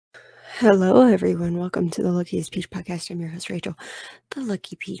Hello, everyone. Welcome to the Luckiest Peach podcast. I'm your host, Rachel, the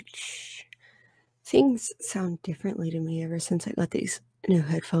Lucky Peach. Things sound differently to me ever since I got these new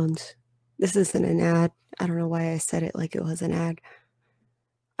headphones. This isn't an ad. I don't know why I said it like it was an ad.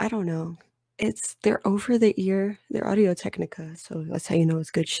 I don't know. They're over the ear. They're Audio Technica, so that's how you know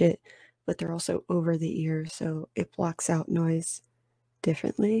it's good shit. But they're also over the ear, so it blocks out noise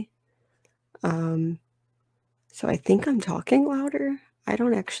differently. So I think I'm talking louder. I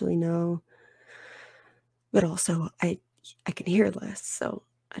don't actually know. But also I can hear less, so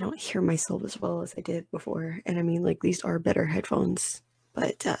I don't hear myself as well as I did before. And I mean, like, these are better headphones,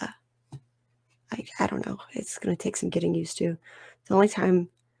 but I don't know. It's gonna take some getting used to. The only time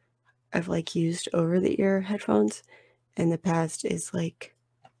I've like used over the ear headphones in the past is like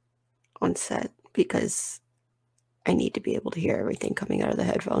on set because I need to be able to hear everything coming out of the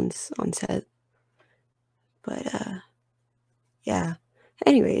headphones on set. But yeah.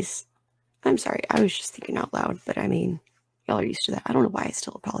 Anyways, I'm sorry. I was just thinking out loud, but I mean, y'all are used to that. I don't know why I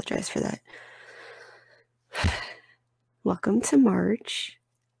still apologize for that. Welcome to March.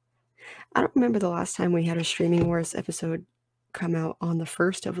 I don't remember the last time we had a Streaming Wars episode come out on the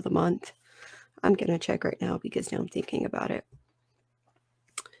 1st of the month. I'm gonna check right now because now I'm thinking about it.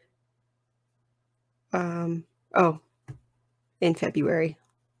 Oh, in February.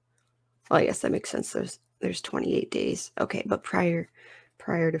 Well, I guess that makes sense. There's 28 days. Okay, but prior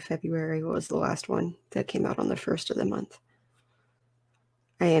to February was the last one that came out on the 1st of the month.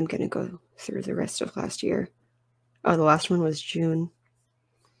 I am gonna go through the rest of last year. Oh, the last one was June.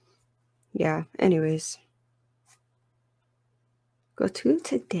 Yeah, anyways. Go to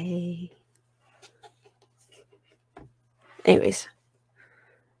today. Anyways.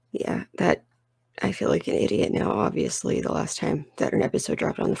 Yeah, that I feel like an idiot now. Obviously, the last time that an episode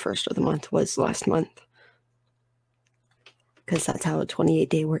dropped on the 1st of the month was last month. Because that's how a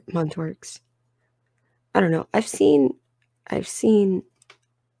 28-day month works. I don't know. I've seen,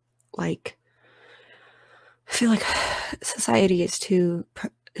 like, I feel like society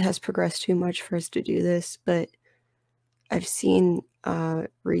has progressed too much for us to do this, but I've seen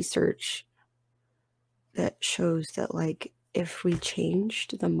research that shows that, like, if we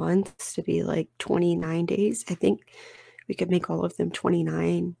changed the months to be like 29 days, I think we could make all of them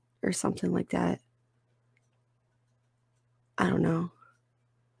 29 or something like that. I don't know.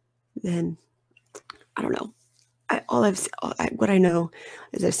 Then I don't know. What I know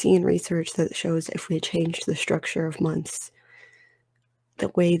is I've seen research that shows if we change the structure of months, the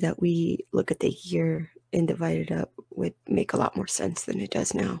way that we look at the year and divide it up would make a lot more sense than it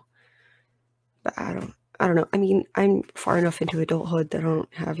does now. But I don't know. I mean, I'm far enough into adulthood that I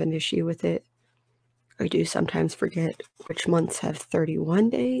don't have an issue with it. I do sometimes forget which months have 31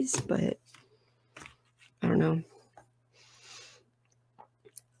 days, but I don't know.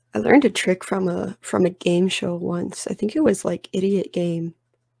 I learned a trick from a game show once. I think it was like Idiot Game.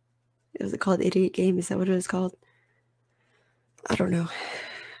 Was it called Idiot Game? Is that what it was called? I don't know.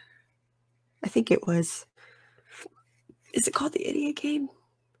 I think it was. Is it called the Idiot Game?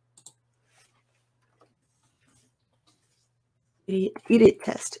 Idiot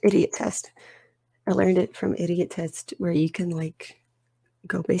Test. I learned it from Idiot Test, where you can like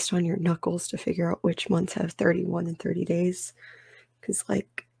go based on your knuckles to figure out which months have 31 and 30 days. Because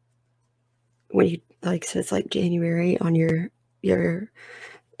like when you like, so it's like January on your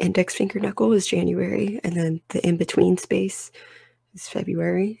index finger knuckle is January, and then the in-between space is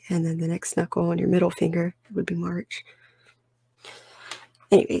February, and then the next knuckle on your middle finger would be March.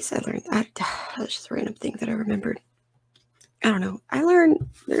 Anyways, I learned that. That's just a random thing that I remembered. I don't know. I learned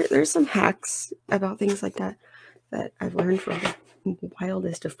there's some hacks about things like that I've learned from the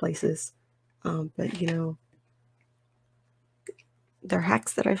wildest of places. But you know, they're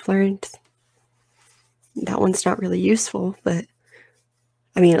hacks that I've learned. That one's not really useful, but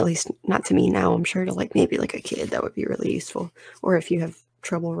I mean, at least not to me now. I'm sure to like maybe like a kid that would be really useful. Or if you have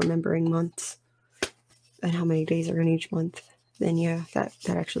trouble remembering months and how many days are in each month, then yeah, that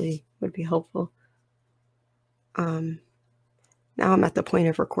actually would be helpful. Now I'm at the point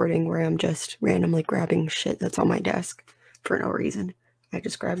of recording where I'm just randomly grabbing shit that's on my desk for no reason. I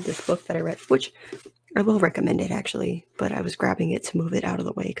just grabbed this book that I read, which I will recommend it actually, but I was grabbing it to move it out of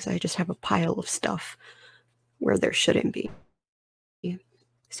the way because I just have a pile of stuff where there shouldn't be.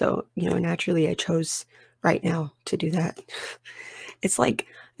 So, you know, naturally I chose right now to do that. It's like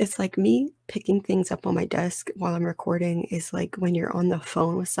me picking things up on my desk while I'm recording is like when you're on the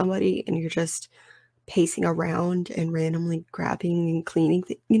phone with somebody and you're just pacing around and randomly grabbing and cleaning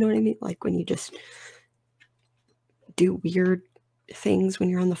you know what I mean? Like when you just do weird things when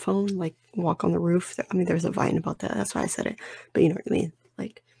you're on the phone, like walk on the roof. I mean, there's a Vine about that. That's why I said it. But you know what I mean?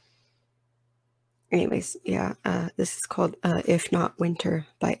 Like Anyways, yeah, this is called If Not Winter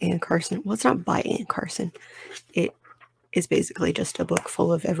by Anne Carson. Well, it's not by Anne Carson. It is basically just a book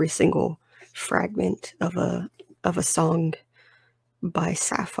full of every single fragment of a song by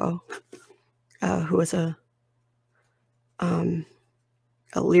Sappho, who was a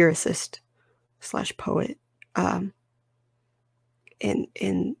lyricist slash poet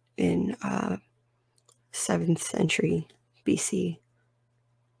in 7th century BC.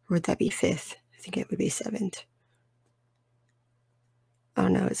 Or would that be 5th? I think it would be 7th. Oh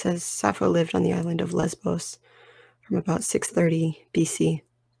no, it says Sappho lived on the island of Lesbos from about 630 BC.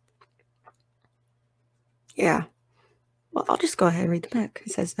 Yeah. Well, I'll just go ahead and read the back.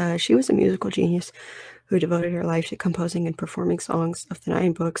 It says, she was a musical genius who devoted her life to composing and performing songs. Of the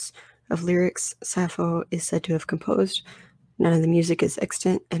 9 books of lyrics Sappho is said to have composed, none of the music is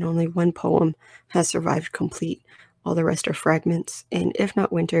extant, and only 1 poem has survived complete. All the rest are fragments. In If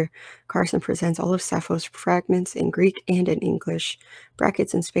Not Winter, Carson presents all of Sappho's fragments in Greek and in English.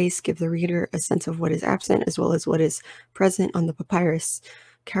 Brackets and space give the reader a sense of what is absent as well as what is present on the papyrus.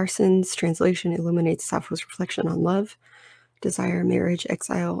 Carson's translation illuminates Sappho's reflection on love, desire, marriage,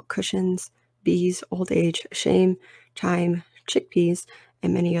 exile, cushions, bees, old age, shame, time, chickpeas,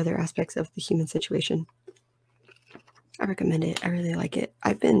 and many other aspects of the human situation. I recommend it. I really like it.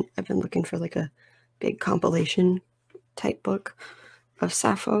 I've been looking for like a big compilation type book of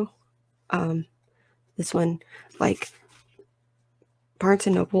Sappho. This one, like Barnes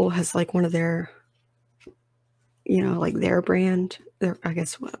and Noble has like one of their, like their brand. I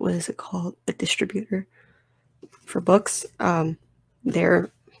guess what is it called? A distributor for books.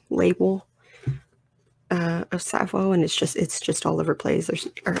 Their label of Sappho, and it's just all over plays.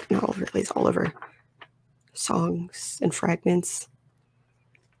 Or not all over plays, all over songs and fragments.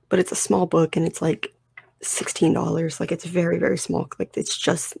 But it's a small book, and it's like $16. Like it's very, very small. Like it's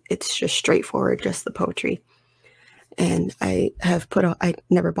just straightforward, just the poetry. And I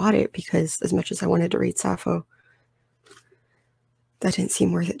never bought it because as much as I wanted to read Sappho, that didn't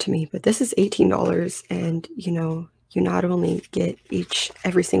seem worth it to me. But this is $18, and you not only get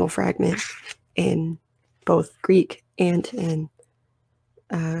every single fragment in both Greek and in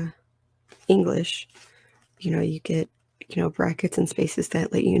English. You get brackets and spaces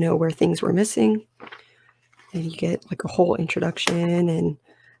that let you know where things were missing, and you get like a whole introduction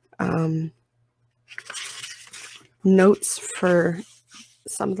and notes for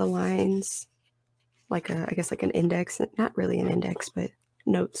some of the lines, like I guess like an index, not really an index, but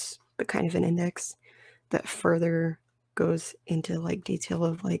notes, but kind of an index that further goes into like detail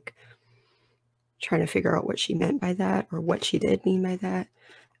of like trying to figure out what she meant by that or what she did mean by that.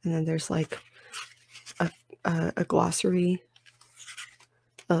 And then there's like a glossary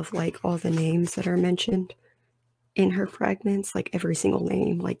of like all the names that are mentioned in her fragments, like every single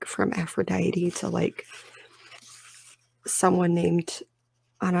name, like from Aphrodite to like someone named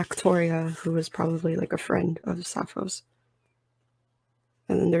Anactoria, who was probably like a friend of Sappho's.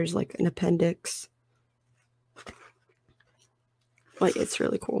 And then there's like an appendix. Like it's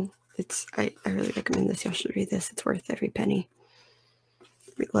really cool. I really recommend this. Y'all should read this. It's worth every penny.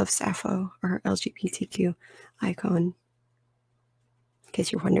 We love Sappho, our LGBTQ icon. In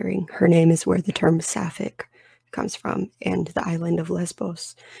case you're wondering, her name is where the term sapphic comes from, and the island of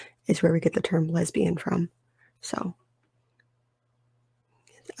Lesbos is where we get the term lesbian from. So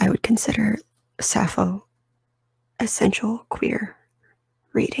I would consider Sappho essential queer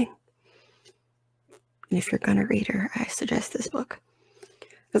reading. And if you're gonna read her, I suggest this book.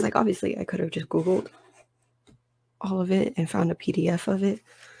 Because like obviously I could have just Googled all of it and found a PDF of it.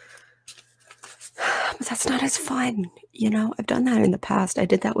 But that's not as fun, I've done that in the past. I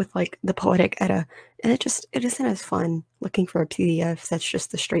did that with like the Poetic Edda, and it isn't as fun looking for a PDF that's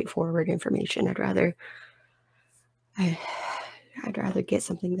just the straightforward information. I'd rather get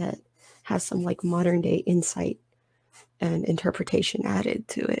something that has some like modern day insight and interpretation added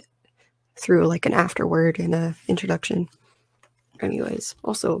to it through like an afterword and a introduction. Anyways,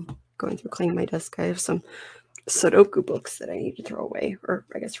 also going through cleaning my desk, I have some Sudoku books that I need to throw away, or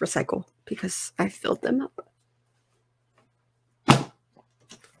I guess recycle, because I filled them up.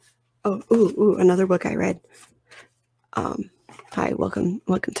 Oh, ooh, another book I read. Hi, welcome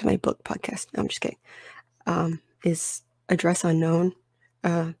to my book podcast. No, I'm just kidding. Is Address Unknown,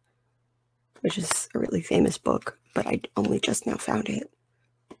 which is a really famous book, but I only just now found it.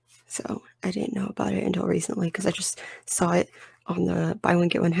 So I didn't know about it until recently because I just saw it on the buy one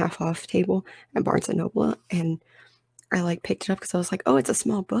get one half off table at Barnes and Noble, and I like picked it up because I was like, oh, it's a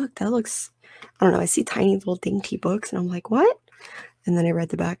small book. That looks, I don't know. I see tiny little dainty books, and I'm like, what? And then I read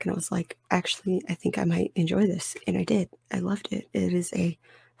the back, and I was like, actually, I think I might enjoy this, and I did. I loved it. It is a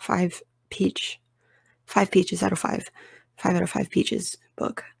 5 peach 5 peaches out of 5. 5 out of 5 peaches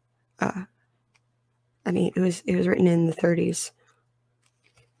book. I mean, it was written in the 30s.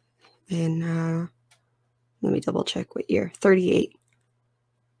 And let me double check what year. 38.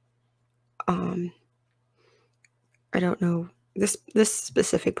 I don't know. This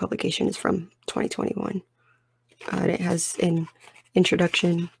specific publication is from 2021. And it has an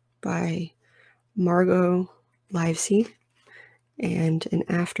introduction by Margot Livesey and an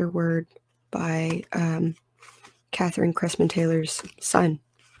afterword by Catherine Cressman Taylor's son.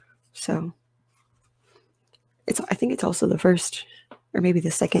 So I think it's also the first, or maybe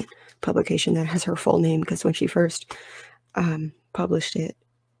the second publication that has her full name, because when she first published it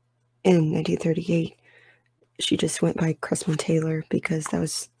in 1938, she just went by Cressman Taylor because that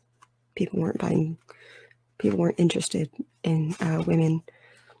was people weren't interested in women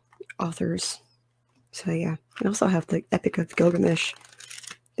authors. So yeah, I also have the Epic of Gilgamesh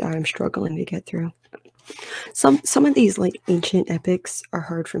that I'm struggling to get through. Some of these like ancient epics are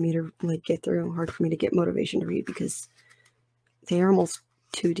hard for me to like get through, hard for me to get motivation to read because they are almost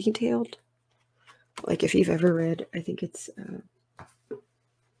too detailed. Like if you've ever read, I think it's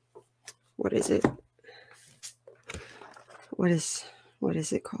what is it? What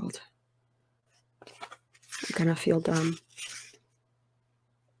is it called? I'm gonna feel dumb.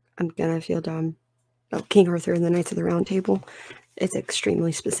 Oh, King Arthur and the Knights of the Round Table. It's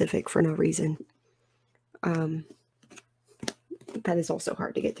extremely specific for no reason. That is also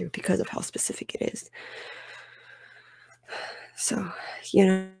hard to get through because of how specific it is. So,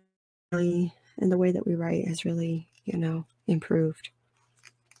 and the way that we write has really, improved.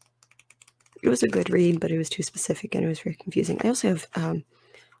 It was a good read, but it was too specific and it was very confusing. I also have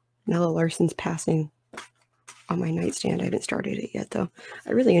Nella Larsen's Passing on my nightstand. I haven't started it yet, though.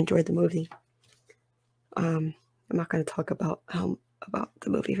 I really enjoyed the movie. I'm not going to talk about the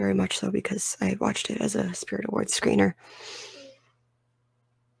movie very much, though, because I watched it as a Spirit Awards screener.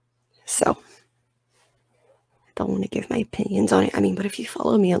 So, I don't want to give my opinions on it. I mean, but if you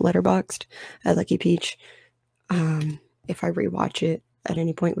follow me at Letterboxd at Lucky Peach, if I rewatch it at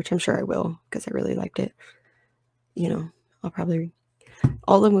any point, which I'm sure I will, because I really liked it, I'll probably...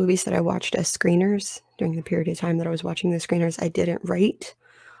 All the movies that I watched as screeners during the period of time that I was watching the screeners, I didn't rate.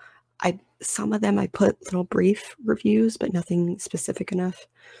 Some of them I put little brief reviews, but nothing specific enough.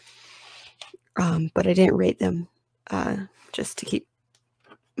 But I didn't rate them just to keep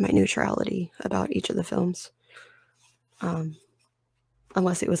my neutrality about each of the films.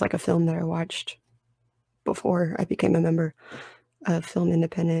 Unless it was like a film that I watched before I became a member of Film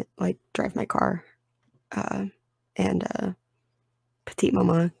Independent, like Drive My Car and Petite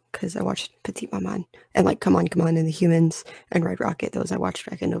Maman, because I watched Petite Maman and like Come On, and The Humans and Red Rocket. Those I watched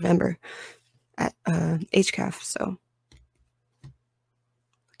back in November at HCAF. So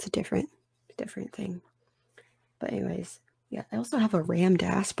it's a different thing. But anyways, yeah, I also have a Ram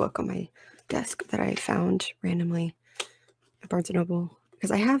Dass book on my desk that I found randomly at Barnes & Noble,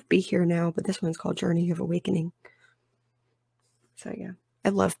 because I have Be Here Now, but this one's called Journey of Awakening. So yeah, I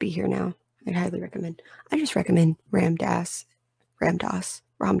love Be Here Now. I highly recommend. I just recommend Ram Dass.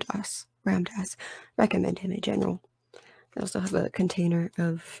 Recommend him in general. I also have a container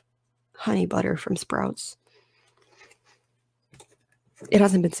of honey butter from Sprouts. It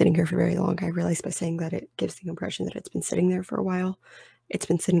hasn't been sitting here for very long. I realized by saying that it gives the impression that it's been sitting there for a while. It's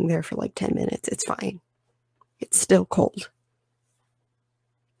been sitting there for like 10 minutes. It's fine. It's still cold.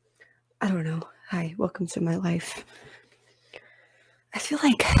 I don't know. Hi, welcome to my life. I feel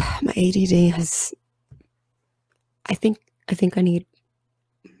like my ADD has... I think I need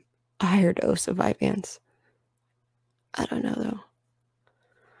a higher dose of Vyvanse. I don't know, though.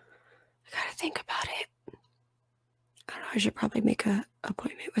 I gotta think about it. I don't know, I should probably make an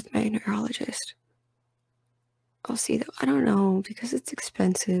appointment with my neurologist. I'll see, though. I don't know, because it's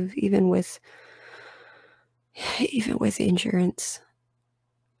expensive, even with insurance.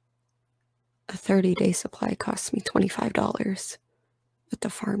 A 30-day supply costs me $25 at the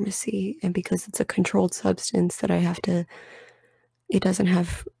pharmacy, and because it's a controlled substance that it doesn't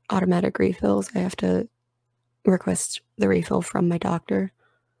have automatic refills, I have to request the refill from my doctor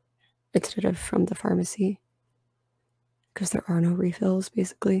instead of from the pharmacy, because there are no refills,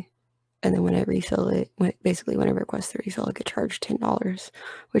 basically. And then when I refill it, when I request the refill, I get charged $10,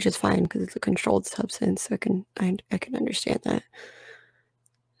 which is fine because it's a controlled substance. So I can understand that.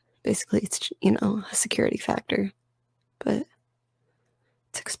 Basically, it's, a security factor, but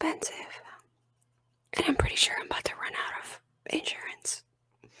it's expensive. And I'm pretty sure I'm about to run out of insurance.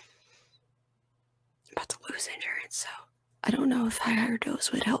 I'm about to lose insurance, so I don't know if a higher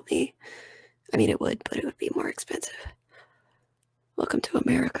dose would help me. I mean, it would, but it would be more expensive. Welcome to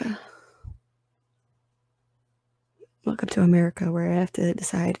America. Welcome to America, where I have to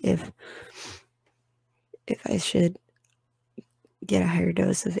decide if I should get a higher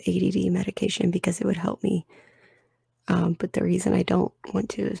dose of ADD medication because it would help me. But the reason I don't want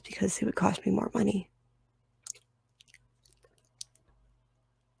to is because it would cost me more money.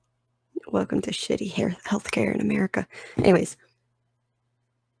 Welcome to shitty healthcare in America. Anyways,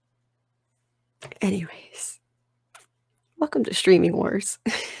 welcome to Streaming Wars.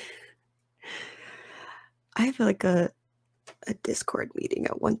 I have like a Discord meeting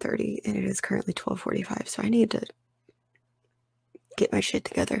at 1:30 and it is currently 12:45, so I need to get my shit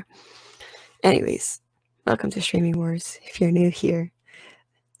together. Anyways, welcome to Streaming Wars. If you're new here,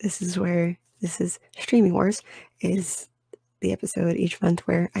 this is Streaming Wars, is the episode each month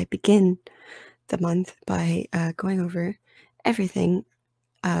where I begin the month by going over everything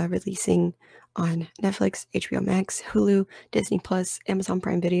releasing on Netflix, HBO Max, Hulu, Disney Plus, Amazon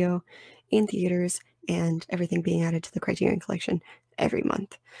Prime Video, in theaters, and everything being added to the Criterion Collection every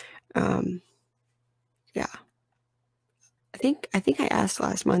month. Yeah. I think I asked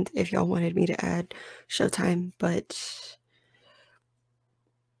last month if y'all wanted me to add Showtime, but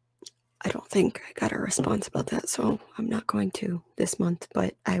I don't think I got a response about that, so I'm not going to this month,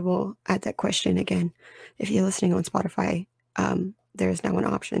 but I will add that question again. If you're listening on Spotify, there's now an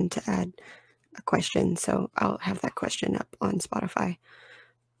option to add a question, so I'll have that question up on Spotify,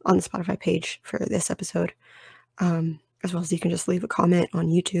 on the Spotify page for this episode, as well as you can just leave a comment on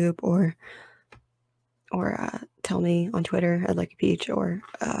YouTube or tell me on Twitter at Luckiest Peach, or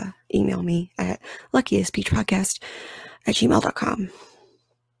email me at luckiestpeachpodcast@gmail.com.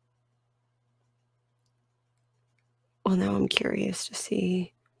 Well, now I'm curious to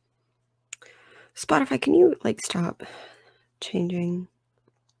see. Spotify, can you stop changing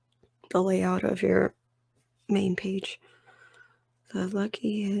the layout of your main page? The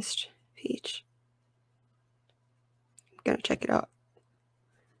Luckiest Peach. I'm gonna check it out.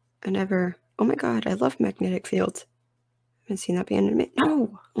 Oh my god, I love magnetic fields. I haven't seen that be animated.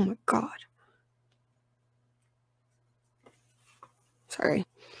 No! Oh my god. Sorry.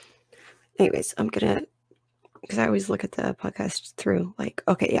 Anyways, I'm gonna, because I always look at the podcast through,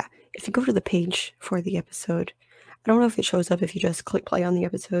 okay, yeah, if you go to the page for the episode, I don't know if it shows up if you just click play on the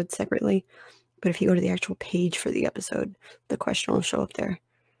episode separately, but if you go to the actual page for the episode, the question will show up there.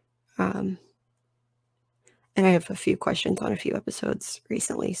 And I have a few questions on a few episodes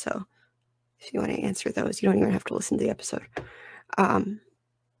recently, so if you want to answer those, you don't even have to listen to the episode. But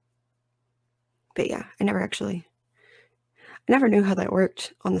yeah, I never knew how that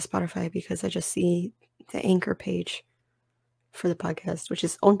worked on the Spotify, because I just see the Anchor page for the podcast, which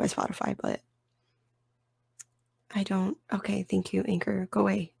is owned by Spotify, but I don't. Okay, thank you, Anchor. Go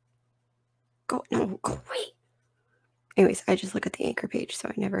away. Go away. Anyways, I just look at the Anchor page, so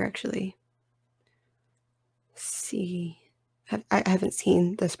I never actually I haven't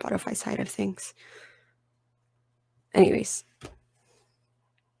seen the Spotify side of things. Anyways, but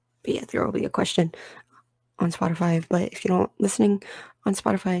yeah, there will be a question on Spotify, but if you don't listening on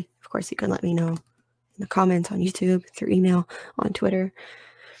Spotify, of course you can let me know in the comments on YouTube, through email, on Twitter,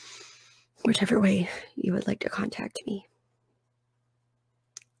 whichever way you would like to contact me.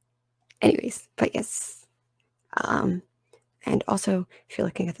 Anyways, but yes, and also, if you're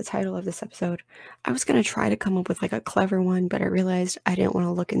looking at the title of this episode, I was going to try to come up with a clever one, but I realized I didn't want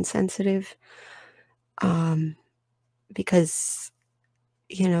to look insensitive, because,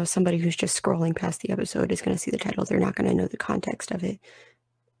 somebody who's just scrolling past the episode is going to see the title. They're not going to know the context of it.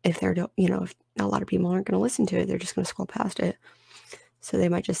 If if a lot of people aren't going to listen to it, they're just going to scroll past it. So they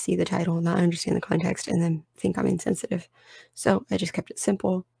might just see the title and not understand the context and then think I'm insensitive. So I just kept it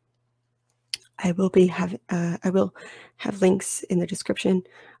simple. I will have links in the description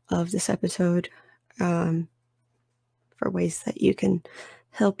of this episode for ways that you can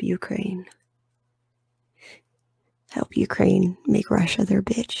help Ukraine make Russia their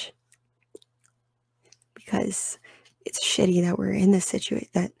bitch. Because it's shitty that we're in this situation,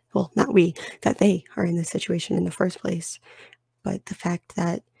 that they are in this situation in the first place. But the fact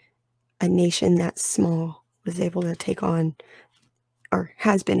that a nation that small was able to take on, or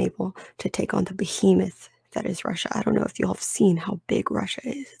has been able to take on, the behemoth that is Russia. I don't know if you all have seen how big Russia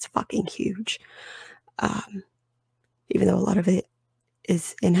is. It's fucking huge. Even though a lot of it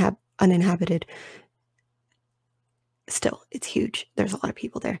is uninhabited, still, it's huge. There's a lot of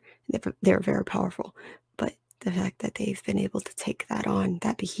people there. They're very powerful. But the fact that they've been able to take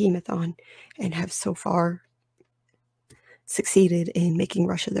that behemoth on, and have so far succeeded in making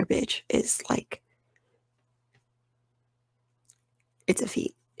Russia their bitch is it's a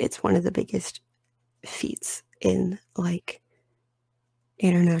feat. It's one of the biggest feats in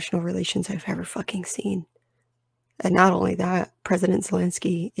international relations I've ever fucking seen. And not only that, President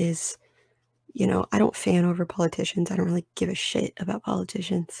Zelensky is, I don't fan over politicians. I don't really give a shit about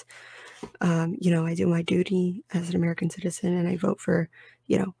politicians. I do my duty as an American citizen, and I vote for,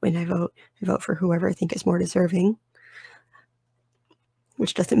 when I vote for whoever I think is more deserving,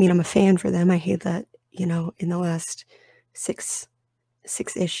 which doesn't mean I'm a fan for them. I hate that, in the last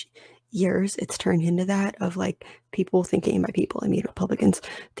six-ish years, it's turned into that of like people thinking, by people, I mean Republicans,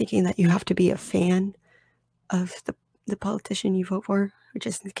 thinking that you have to be a fan of the politician you vote for, which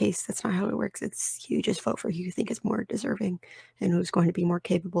is the case. That's not how it works. It's you just vote for who you think is more deserving and who's going to be more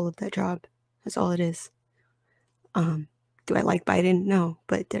capable of that job. That's all it is. Do I like Biden? No.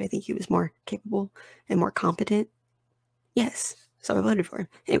 But did I think he was more capable and more competent? Yes. So I voted for him.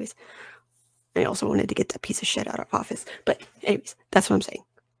 Anyways, I also wanted to get that piece of shit out of office. But anyways, that's what I'm saying.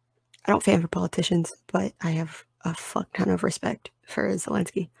 I don't fan for politicians, but I have a fuck ton of respect for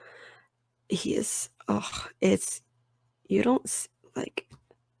Zelensky. He is, you don't, like,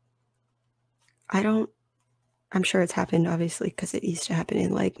 I'm sure it's happened, obviously, because it used to happen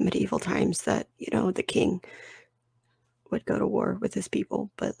in, like, medieval times that, the king would go to war with his people.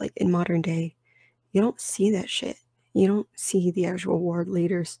 But, like, in modern day, you don't see that shit. You don't see the actual war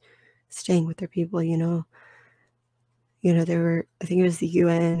leaders staying with their people, there were, I think it was the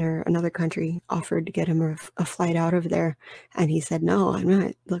UN or another country offered to get him a flight out of there. And he said, no, I'm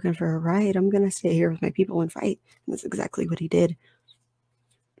not looking for a ride. I'm going to stay here with my people and fight. And that's exactly what he did.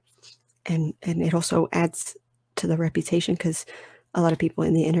 And it also adds to the reputation, because a lot of people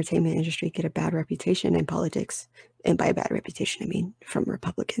in the entertainment industry get a bad reputation in politics. And by bad reputation, I mean from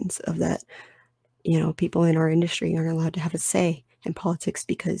Republicans, of that, people in our industry aren't allowed to have a say in politics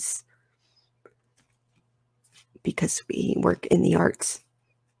because we work in the arts,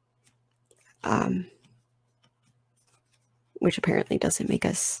 which apparently doesn't make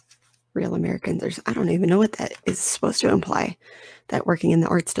us real Americans. I don't even know what that is supposed to imply, that working in the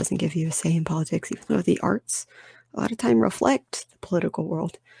arts doesn't give you a say in politics, even though the arts a lot of time reflect the political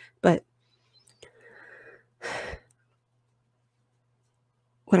world. But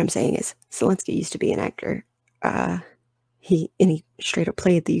what I'm saying is, Zelensky used to be an actor. He straight up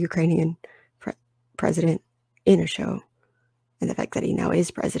played the Ukrainian president in a show, and the fact that he now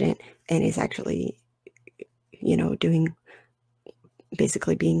is president and is actually, doing,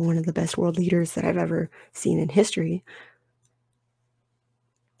 basically being one of the best world leaders that I've ever seen in history,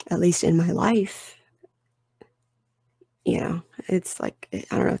 at least in my life, it's like,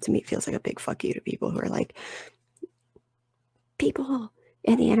 I don't know, to me it feels like a big fuck you to people who are like, people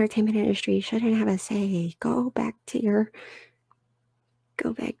in the entertainment industry shouldn't have a say. Go back to your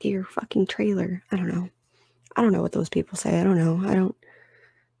fucking trailer. I don't know what those people say. I don't know.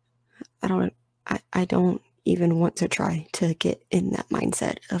 I don't even want to try to get in that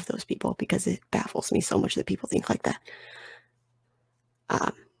mindset of those people, because it baffles me so much that people think like that.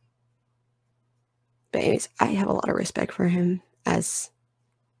 But anyways, I have a lot of respect for him as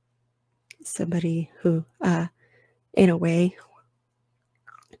somebody who, in a way,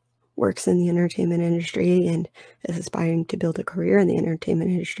 works in the entertainment industry and is aspiring to build a career in the entertainment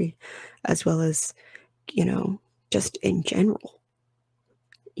industry, as well as, just in general.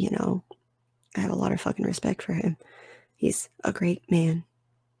 I have a lot of fucking respect for him. He's a great man.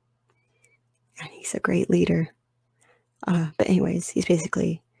 And he's a great leader. But anyways, he's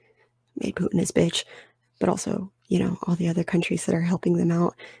basically made Putin his bitch. But also, all the other countries that are helping them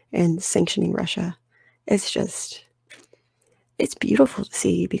out and sanctioning Russia. It's beautiful to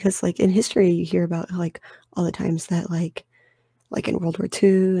see, because, like, in history, you hear about, like, all the times that, like in World War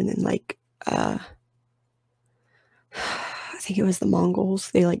II, and then, like, I think it was the Mongols,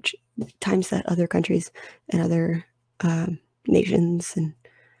 they, like, times that other countries and other nations and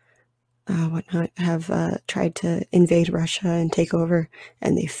whatnot have tried to invade Russia and take over,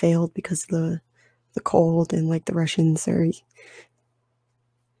 and they failed because of the cold, and, like, the Russians are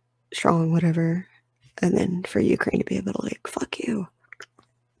strong, whatever. And then for Ukraine to be able to, like, fuck you.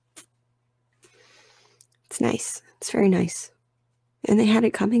 It's nice. It's very nice. And they had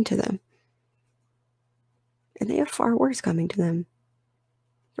it coming to them. And they have far worse coming to them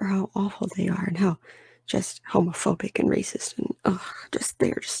for how awful they are and how just homophobic and racist and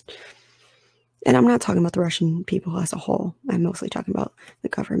they're just. And I'm not talking about the Russian people as a whole. I'm mostly talking about the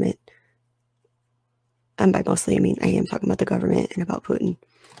government. And by mostly, I mean I am talking about the government and about Putin.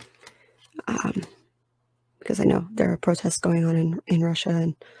 Because I know there are protests going on in Russia,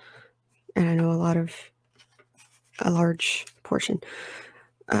 and I know a large portion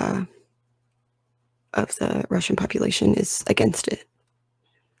of the Russian population is against it.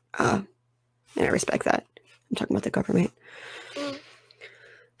 And I respect that. I'm talking about the government.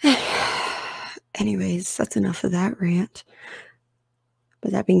 anyways, that's enough of that rant.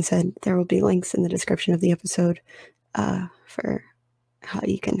 But that being said, there will be links in the description of the episode for how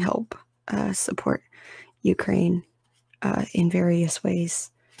you can help support Ukraine in various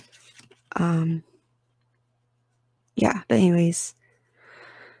ways. Yeah, but anyways,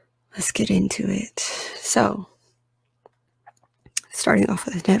 let's get into it. So, starting off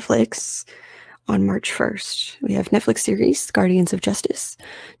with Netflix, on March 1st, we have Netflix series Guardians of Justice,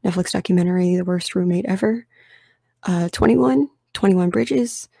 Netflix documentary The Worst Roommate Ever, 21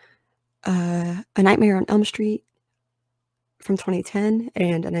 Bridges, A Nightmare on Elm Street from 2010,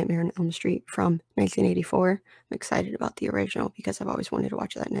 and A Nightmare on Elm Street from 1984. I'm excited about the original because I've always wanted to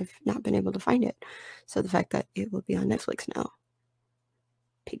watch that and I've not been able to find it. So the fact that it will be on Netflix now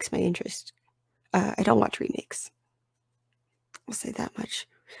piques my interest. I don't watch remakes. I'll say that much.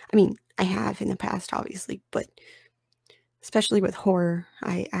 I mean, I have in the past, obviously, but especially with horror,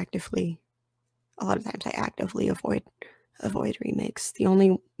 a lot of times I actively avoid remakes. The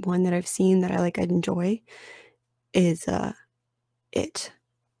only one that I've seen that I'd enjoy is It.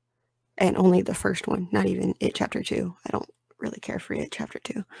 And only the first one, not even It Chapter 2. I don't really care for It Chapter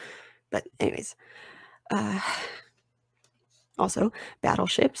 2. But anyways. Also,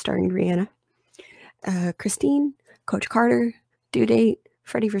 Battleship starring Rihanna. Christine, Coach Carter, Due Date,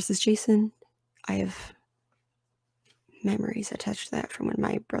 Freddy vs. Jason. I have memories attached to that from when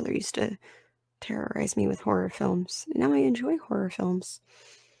my brother used to terrorize me with horror films. And now I enjoy horror films.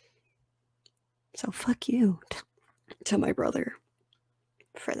 So fuck you to my brother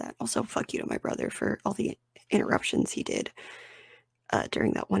for that. Also, fuck you to my brother for all the interruptions he did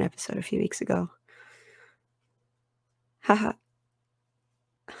during that one episode a few weeks ago. Haha.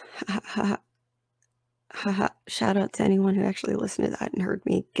 Haha. Haha. Shout out to anyone who actually listened to that and heard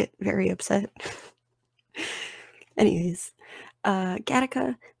me get very upset. Anyways,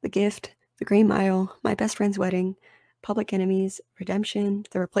 Gattaca, The Gift, The Green Mile, My Best Friend's Wedding, Public Enemies, Redemption,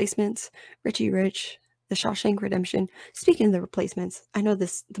 The Replacements, Richie Rich, The Shawshank Redemption. Speaking of The Replacements, I know the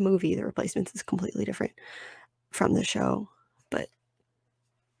movie, The Replacements, is completely different from the show, but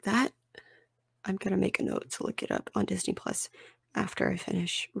that, I'm going to make a note to look it up on Disney Plus after I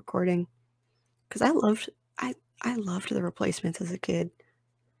finish recording, because I loved The Replacements as a kid,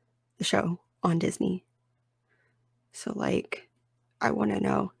 the show on Disney. So, I want to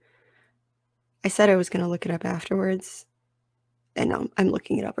know. I said I was going to look it up afterwards, and I'm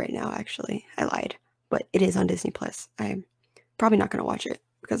looking it up right now, actually. I lied, but it is on Disney Plus. I'm probably not going to watch it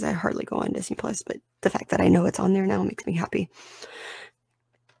because I hardly go on Disney Plus, but the fact that I know it's on there now makes me happy.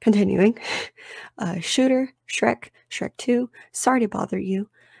 Continuing, Shooter, Shrek 2, Sorry to Bother You,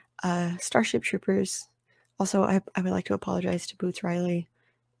 Starship Troopers. Also, I would like to apologize to Boots Riley.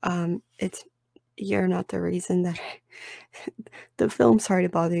 You're not the reason that the film Sorry to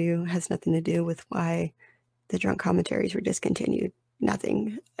Bother You has nothing to do with why the drunk commentaries were discontinued.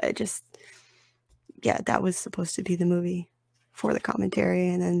 Nothing. That was supposed to be the movie for the commentary,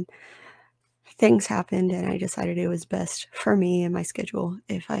 and then things happened, and I decided it was best for me and my schedule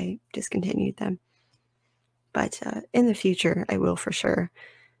if I discontinued them. But in the future, I will for sure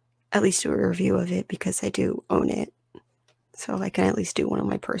at least do a review of it because I do own it. So I can at least do one of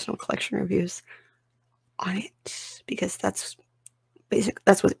my personal collection reviews on it, because that's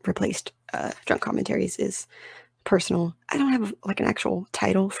what replaced drunk commentaries is, personal. I don't have an actual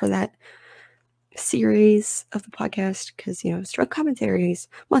title for that series of the podcast because it's drunk commentaries,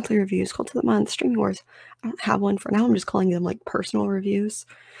 monthly reviews, cult of the month, streaming wars. I don't have one for now. I'm just calling them personal reviews.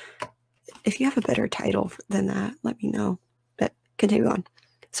 If you have a better title than that, let me know. But continue on.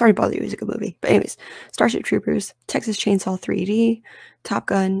 Sorry to Bother You is a good movie. But anyways, Starship Troopers, Texas Chainsaw 3D, Top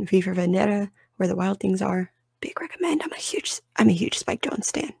Gun, V for Vendetta, Where the Wild Things Are. Big recommend. I'm a huge Spike Jonze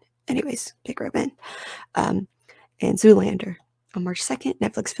stan. Anyways, big recommend. And Zoolander. On March 2nd,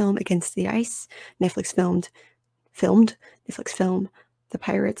 Netflix film Against the Ice. Netflix filmed The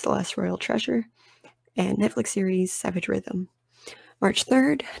Pirates, The Last Royal Treasure. And Netflix series Savage Rhythm. March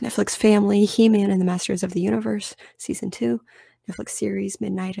 3rd, Netflix family He-Man and the Masters of the Universe, Season 2. Netflix series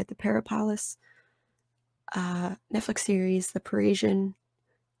Midnight at the Parapalace. Netflix series The Parisian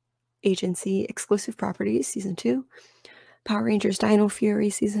Agency Exclusive Properties, Season 2. Power Rangers Dino Fury,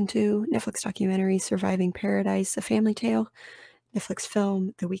 Season 2. Netflix documentary Surviving Paradise, A Family Tale. Netflix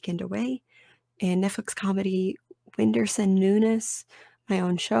film The Weekend Away. And Netflix comedy Whindersson Nunes, My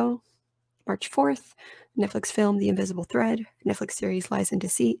Own Show. March 4th, Netflix film The Invisible Thread. Netflix series Lies and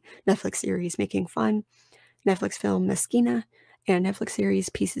Deceit. Netflix series Making Fun. Netflix film Mesquina. And Netflix series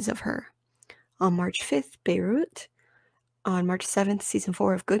Pieces of Her. On March 5th, Beirut. On March 7th, Season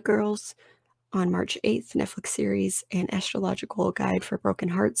 4 of Good Girls. On March 8th, Netflix series An Astrological Guide for Broken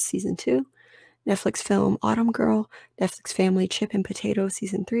Hearts, Season 2. Netflix film Autumn Girl, Netflix family Chip and Potato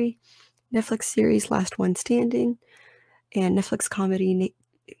Season 3, Netflix series Last One Standing, and Netflix comedy,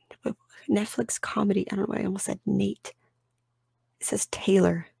 I don't know why I almost said Nate. It says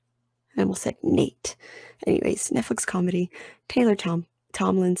Taylor. I almost said Nate. Anyways, Netflix comedy, Taylor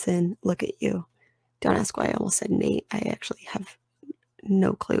Tomlinson, Look at You. Don't ask why I almost said Nate. I actually have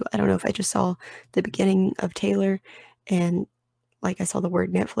no clue. I don't know if I just saw the beginning of Taylor and like I saw the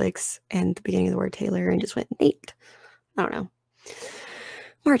word Netflix and the beginning of the word Taylor and just went Nate. I don't know.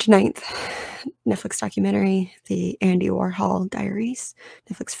 March 9th, Netflix documentary, The Andy Warhol Diaries,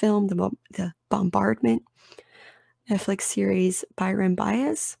 Netflix film, The Bombardment, Netflix series, Byron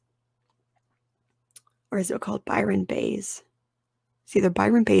Baez, or is it called Byron Baez? It's either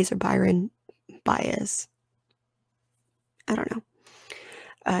Byron Baez or Byron Baez. I don't know.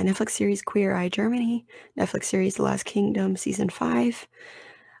 Netflix series, Queer Eye Germany, Netflix series, The Last Kingdom, Season 5,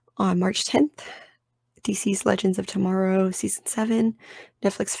 on March 10th, DC's Legends of Tomorrow, Season 7,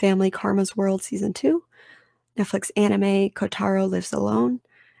 Netflix Family, Karma's World, Season 2, Netflix anime, Kotaro Lives Alone,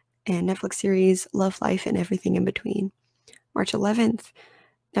 and Netflix series, Love, Life, and Everything in Between. March 11th,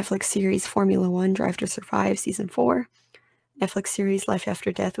 Netflix series, Formula One, Drive to Survive, Season 4, Netflix series, Life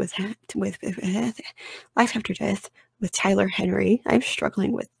After Death with Tyler Henry. I'm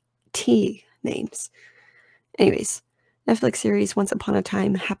struggling with T names. Anyways, Netflix series, Once Upon a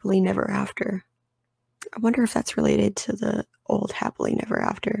Time, Happily Never After. I wonder if that's related to the old Happily Never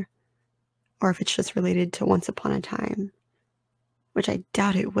After, or if it's just related to Once Upon a Time, which I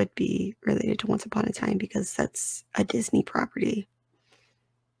doubt it would be related to Once Upon a Time because that's a Disney property.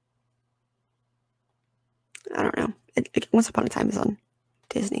 I don't know. Once Upon a Time is on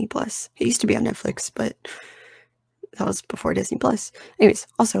Disney Plus. It used to be on Netflix, but that was before Disney Plus. Anyways,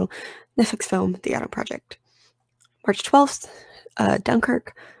 also Netflix film, The Adam Project. March 12th,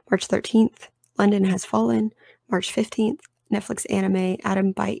 Dunkirk. March 13th, London Has Fallen. March 15th, Netflix anime,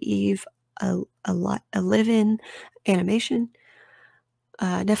 Adam by Eve, a live-in animation.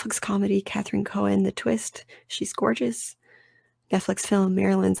 Netflix comedy, Catherine Cohen, The Twist, She's Gorgeous. Netflix film,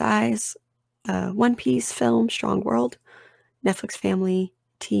 Marilyn's Eyes. One Piece film, Strong World. Netflix family,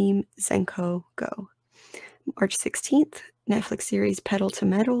 Team Zenko Go. March 16th, Netflix series, Pedal to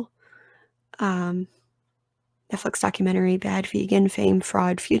Metal. Netflix documentary, Bad Vegan, Fame,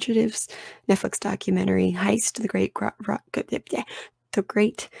 Fraud, Fugitives. Netflix documentary, Heist, The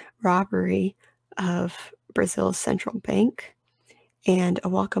Great Robbery of Brazil's Central Bank. And A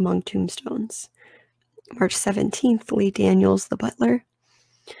Walk Among Tombstones. March 17th, Lee Daniels, The Butler.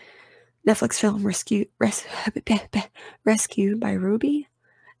 Netflix film, Rescue by Ruby.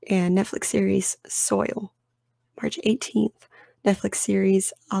 And Netflix series, Soil. March 18th, Netflix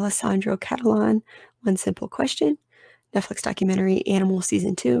series, Alessandro Catalan, One Simple Question. Netflix documentary, Animal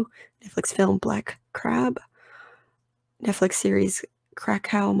Season 2. Netflix film, Black Crab. Netflix series,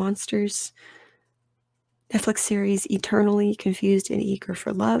 Krakow Monsters. Netflix series, Eternally Confused and Eager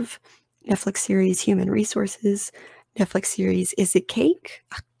for Love. Netflix series, Human Resources. Netflix series, Is It Cake?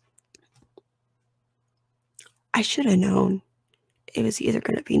 I should have known it was either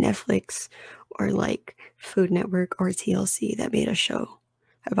going to be Netflix or like Food Network or TLC that made a show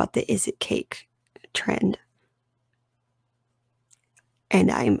about the Is It Cake trend. And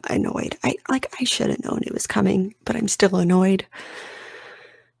I'm annoyed. I should have known it was coming, but I'm still annoyed.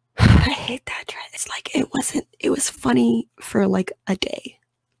 I hate that trend. It's like it was funny for like a day.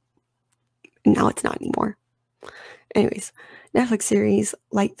 Now it's not anymore. Anyways, Netflix series,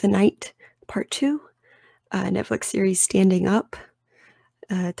 Light the Night, Part 2. Netflix series, Standing Up.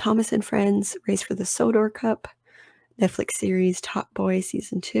 Thomas and Friends, Race for the Sodor Cup. Netflix series, Top Boy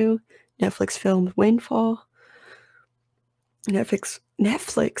Season 2. Netflix film, Windfall.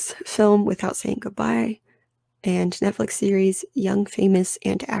 Netflix film, Without Saying Goodbye. And Netflix series, Young, Famous,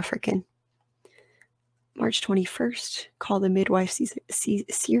 and African. March 21st, Call the Midwife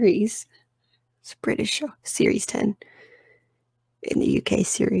series. It's a British show. Series 10. In the UK,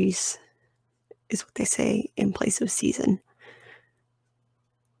 series is what they say in place of season.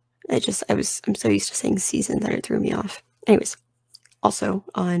 I'm so used to saying season that it threw me off. Anyways, also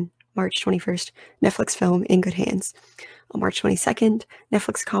on March 21st, Netflix film, In Good Hands. On March 22nd,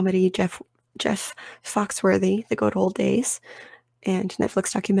 Netflix comedy, Jeff Foxworthy, The Good Old Days. And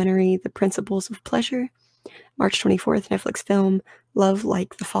Netflix documentary, The Principles of Pleasure. March 24th, Netflix film, Love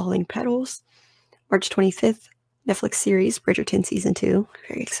Like the Falling Petals. March 25th, Netflix series, Bridgerton Season 2.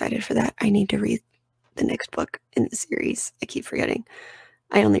 Very excited for that. I need to read the next book in the series. I keep forgetting.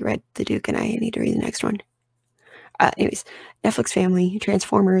 I only read The Duke and I need to read the next one. Anyways, Netflix family,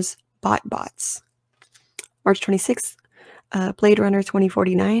 Transformers, Bots. March 26th, Blade Runner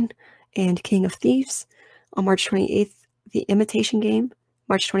 2049. and King of Thieves. On March 28th, The Imitation Game.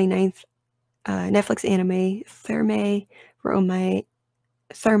 March 29th, Netflix anime Thermae Romae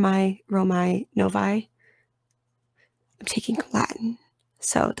Novae. I'm taking Latin,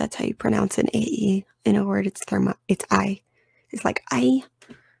 so that's how you pronounce an AE in a word. It's It's I. It's like I,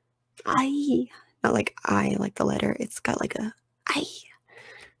 not like I, like the letter. It's got like a I.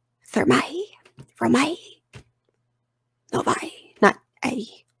 Thermae Romae Novae, not A.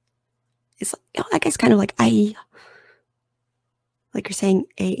 It's like, I guess kind of like I. Like you're saying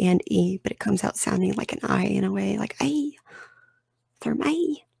A and E, but it comes out sounding like an I in a way, like I.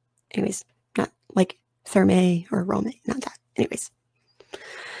 Thermae. Anyways, not like Thermae or Rome, not that. Anyways.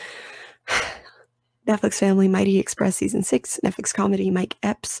 Netflix Family Mighty Express Season 6, Netflix Comedy Mike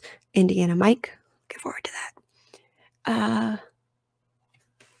Epps, Indiana Mike. Looking forward to that.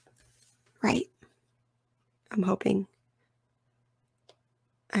 Right. I'm hoping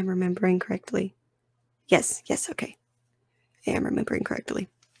I'm remembering correctly. Yes, okay. I am remembering correctly.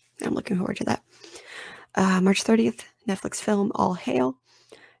 I'm looking forward to that. March 30th, Netflix film All Hail,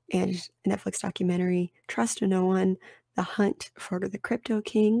 and Netflix documentary Trust No One, The Hunt for the Crypto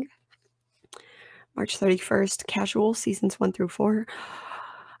King. March 31st, Casual, seasons 1 through 4.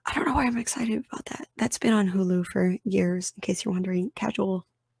 I don't know why I'm excited about that. That's been on Hulu for years, in case you're wondering. Casual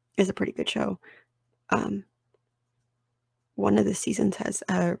is a pretty good show. One of the seasons has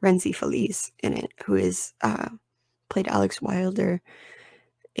Renzi Feliz in it, who is played Alex Wilder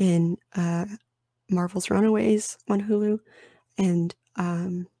in Marvel's Runaways on Hulu, and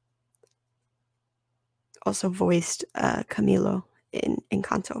also voiced Camilo in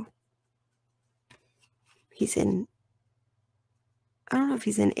Encanto. He's in, I don't know if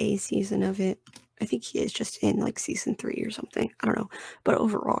he's in a season of it. I think he is just in like season 3 or something. I don't know. But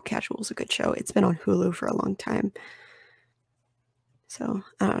overall, Casual is a good show. It's been on Hulu for a long time. So,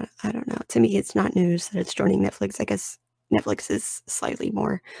 I don't know. To me, it's not news that it's joining Netflix. I guess Netflix is slightly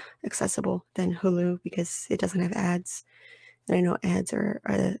more accessible than Hulu because it doesn't have ads. And I know ads are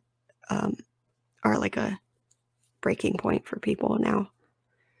like a breaking point for people now.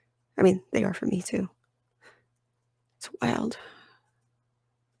 I mean, they are for me too. It's wild.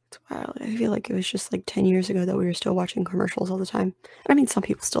 It's wild. I feel like it was just like 10 years ago that we were still watching commercials all the time. I mean, some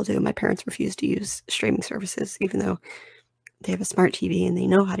people still do. My parents refuse to use streaming services, even though they have a smart TV and they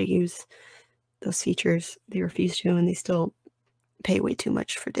know how to use those features. They refuse to, and they still pay way too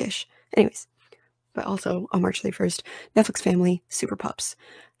much for Dish. Anyways, but also on March 31st, Netflix Family Super Pups.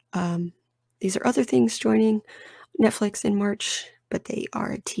 These are other things joining Netflix in March, but they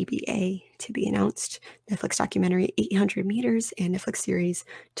are TBA, to be announced. Netflix documentary 800 Meters and Netflix series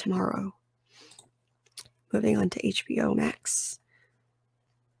Tomorrow. Moving on to HBO Max.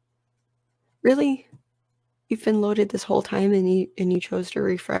 Really? You've been loaded this whole time and you chose to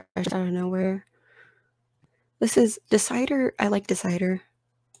refresh out of nowhere? This is Decider. I like Decider.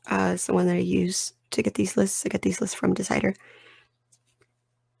 It's the one that I use to get these lists. I get these lists from Decider.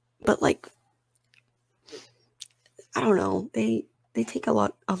 But like, I don't know. They take a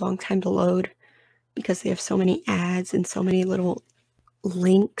long time to load because they have so many ads and so many little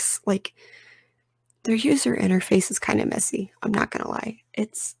links. Like, their user interface is kind of messy. I'm not gonna lie.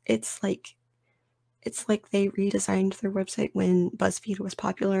 It's like they redesigned their website when BuzzFeed was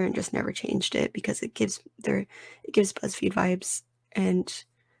popular and just never changed it because it gives BuzzFeed vibes, and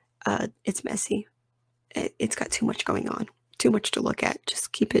it's messy. It's got too much going on, too much to look at.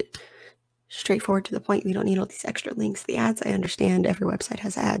 Just keep it straightforward to the point. We don't need all these extra links. The ads, I understand every website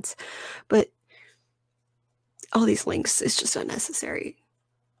has ads, but all these links is just unnecessary.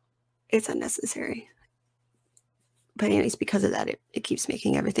 It's unnecessary. But anyways, because of that, it keeps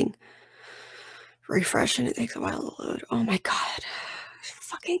making everything refresh and it takes a while to load. Oh my god.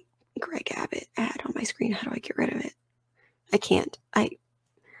 Fucking Greg Abbott ad on my screen. How do I get rid of it? I can't.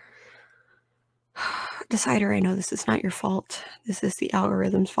 Decider, I know this is not your fault. This is the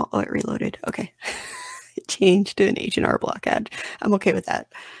algorithm's fault. Oh, it reloaded. Okay. It changed to an H&R Block ad. I'm okay with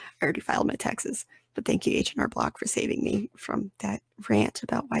that. I already filed my taxes. But thank you, H&R Block, for saving me from that rant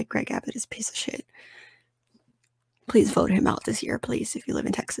about why Greg Abbott is a piece of shit. Please vote him out this year, please. If you live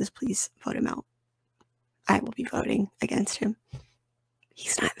in Texas, please vote him out. I will be voting against him.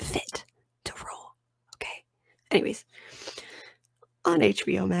 He's not fit to rule. Okay. Anyways, on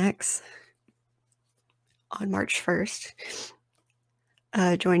HBO Max, on March 1st,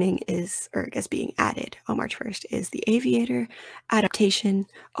 being added on March 1st is The Aviator adaptation.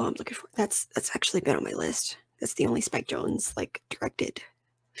 Oh, I'm looking for that's actually been on my list. That's the only Spike Jonze directed.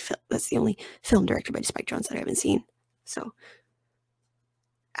 That's the only film directed by Spike Jonze that I haven't seen. So,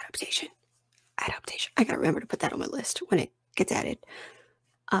 adaptation. I gotta remember to put that on my list when it gets added.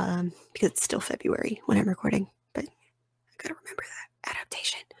 because it's still February when I'm recording, but I gotta remember that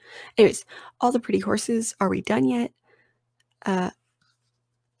adaptation. Anyways, All the Pretty Horses. Are we done yet?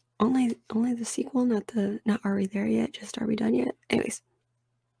 Only the sequel, not Are We There Yet? Just Are We Done Yet? Anyways,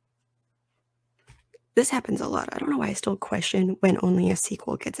 this happens a lot. I don't know why I still question when only a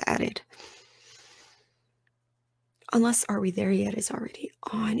sequel gets added. Unless Are We There Yet is already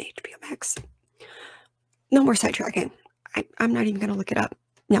on HBO Max. No more sidetracking. I'm not even going to look it up.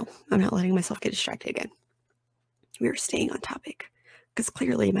 No, I'm not letting myself get distracted again. We are staying on topic because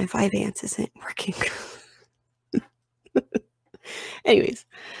clearly my 5 ants isn't working. Anyways,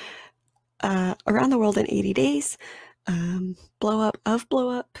 Around the World in 80 Days, Blow Up,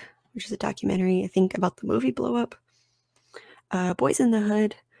 which is a documentary, I think, about the movie Blow Up, Boys in the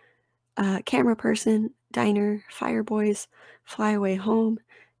Hood, Camera Person, Diner, Fire Boys, Fly Away Home,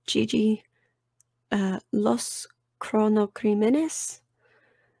 Gigi, Los Cronocrímenes,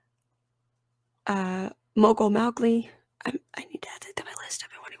 Mogul Mowgli. I need to add that to my list.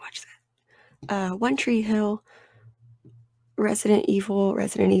 I've been wanting to watch that. One Tree Hill, Resident Evil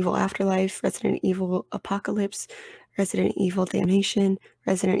Afterlife, Resident Evil Apocalypse, Resident Evil Damnation,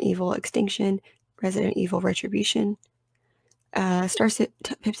 Resident Evil Extinction, Resident Evil Retribution, Starship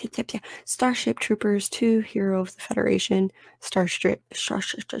Troopers 2, Hero of the Federation, Starship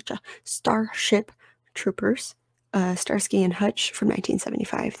Troopers, Starsky and Hutch from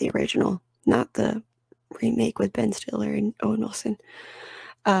 1975, the original, not the remake with Ben Stiller and Owen Wilson.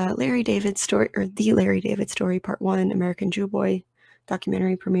 Larry David Story, or The Larry David Story Part 1, American Jew Boy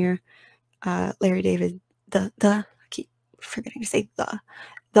documentary premiere. Larry David, I keep forgetting to say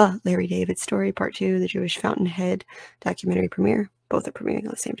the Larry David Story Part 2, The Jewish Fountainhead documentary premiere. Both are premiering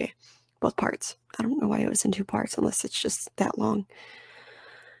on the same day. Both parts. I don't know why it was in 2 parts unless it's just that long.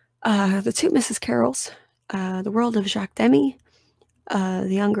 The Two Mrs. Carols, The World of Jacques Demy, The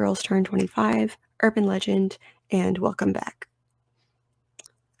Young Girls Turn 25, Urban Legend, and Welcome Back.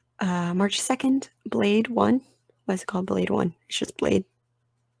 March 2nd, Blade 1. Why is it called Blade 1? It's just Blade.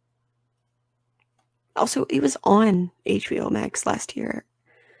 Also, it was on HBO Max last year.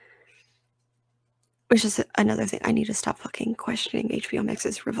 Which is another thing. I need to stop fucking questioning HBO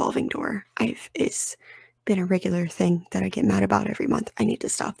Max's revolving door. It's been a regular thing that I get mad about every month. I need to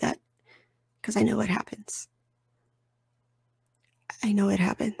stop that. Because I know it happens. I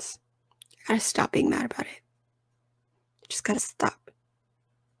gotta stop being mad about it. Just gotta stop.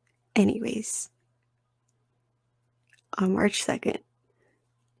 Anyways, on March 2nd,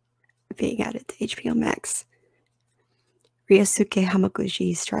 being added to HBO Max, Ryosuke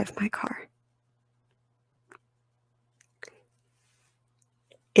Hamaguchi's Drive My Car.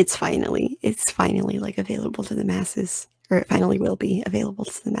 It's finally like available to the masses, or it finally will be available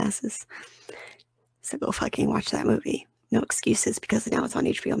to the masses. So go fucking watch that movie. No excuses, because now it's on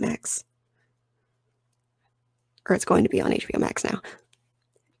HBO Max. Or it's going to be on HBO Max now.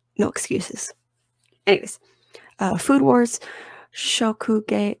 No excuses. Anyways, Food Wars,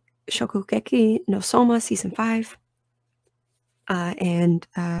 Shokugeki no Soma Season 5, and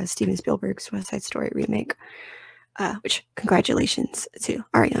Steven Spielberg's West Side Story remake, which congratulations to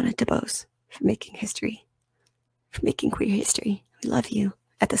Ariana DeBose for making history, for making queer history. We love you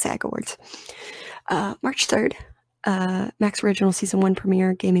at the SAG Awards. March 3rd, Max Original Season 1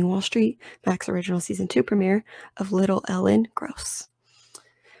 premiere, Gaming Wall Street, Max Original Season 2 premiere of Little Ellen. Gross.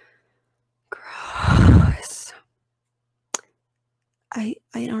 I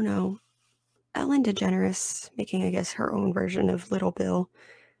don't know. Ellen DeGeneres making, I guess, her own version of Little Bill.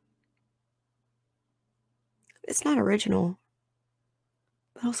 It's not original.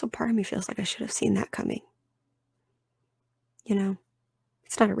 But also part of me feels like I should have seen that coming. You know?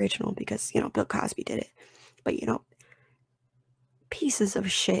 It's not original because, Bill Cosby did it. But, pieces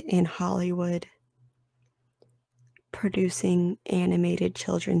of shit in Hollywood producing animated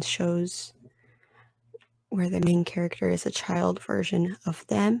children's shows where the main character is a child version of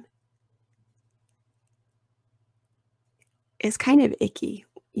them is kind of icky,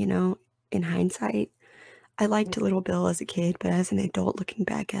 in hindsight. I liked Little Bill as a kid, but as an adult looking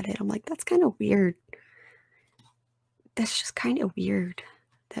back at it, I'm like, that's kind of weird. That's just kind of weird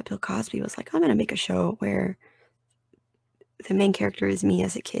that Bill Cosby was like, I'm going to make a show where the main character is me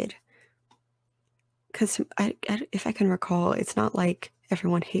as a kid. Because if I can recall, it's not like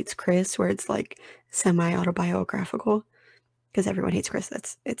Everyone Hates Chris, where it's like semi-autobiographical. Because Everyone Hates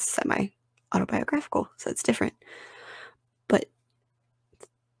Chris, it's semi-autobiographical, so it's different. But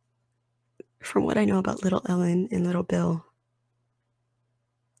from what I know about Little Ellen and Little Bill,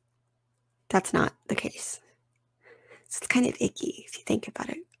 that's not the case. So it's kind of icky if you think about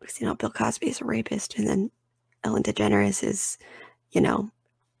it. Because, Bill Cosby is a rapist, and then Ellen DeGeneres is,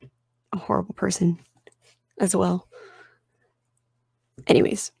 a horrible person as well.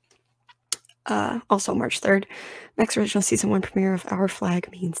 Anyways, also March 3rd, Max Original Season 1 premiere of Our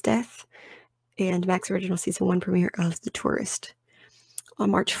Flag Means Death, and Max Original Season 1 premiere of The Tourist.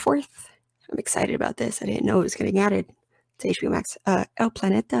 On March 4th, I'm excited about this. I didn't know it was getting added to HBO Max. El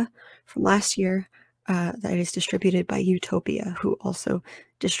Planeta from last year, that is distributed by Utopia, who also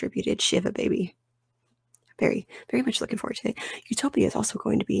distributed Shiva Baby. Very, very much looking forward to it. Utopia is also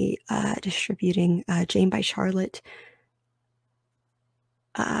going to be distributing Jane by Charlotte,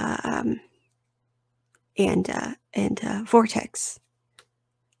 and Vortex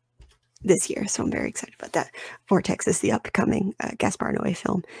this year, so I'm very excited about that. Vortex is the upcoming Gaspar Noé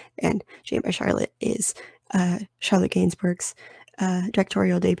film, and Jane by Charlotte is Charlotte Gainsbourg's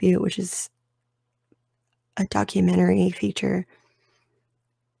directorial debut, which is a documentary feature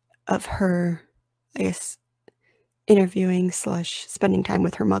of her, I guess, interviewing / spending time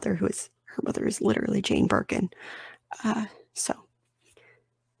with her mother, her mother is literally Jane Birkin. So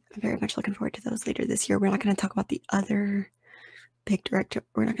I'm very much looking forward to those later this year. We're not going to talk about the other big director.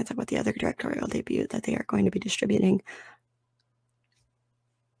 We're not going to talk about the other directorial debut that they are going to be distributing.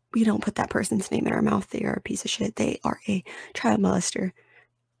 We don't put that person's name in our mouth. They are a piece of shit. They are a child molester.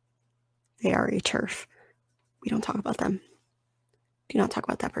 They are a TERF. We don't talk about them. Do not talk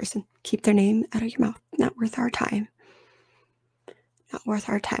about that person. Keep their name out of your mouth. Not worth our time. Not worth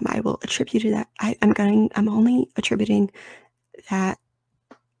our time. I will attribute that. I'm only attributing that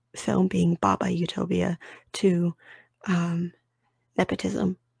film being bought by Utopia to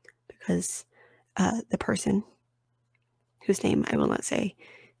nepotism, because the person whose name I will not say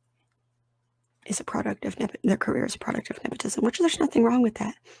is a product of their career is a product of nepotism, which there's nothing wrong with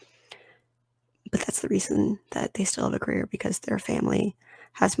that. But that's the reason that they still have a career, because their family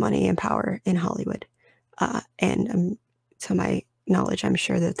has money and power in Hollywood. And to my knowledge, I'm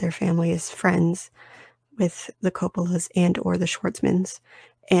sure that their family is friends with the Coppolas and or the Schwartzmans,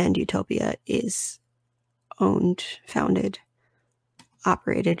 and Utopia is owned, founded,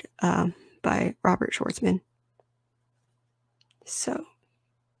 operated by Robert Schwartzman. So,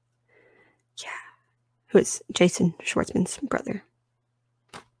 yeah, who is Jason Schwartzman's brother.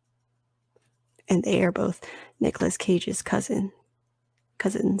 And they are both Nicolas Cage's cousins.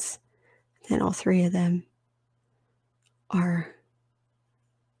 And all three of them are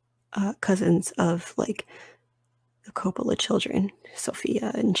cousins of, like, the Coppola children,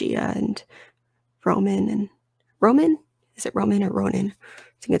 Sophia and Gia and Roman. And Roman? Is it Roman or Ronan?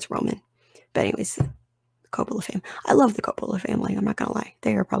 I think it's Roman. But anyways, the Coppola family. I love the Coppola family, I'm not gonna lie.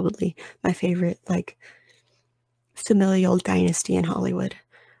 They are probably my favorite, like, familial dynasty in Hollywood.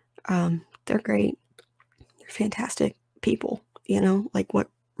 They're great. They're fantastic people, you know? Like,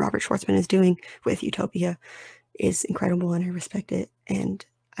 what Robert Schwartzman is doing with Utopia is incredible, and I respect it, and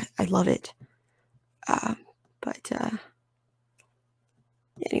I love it. But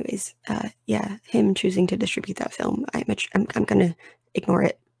anyways, yeah, him choosing to distribute that film, I'm gonna ignore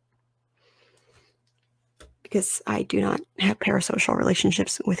it, because I do not have parasocial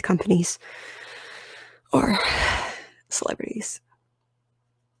relationships with companies or celebrities.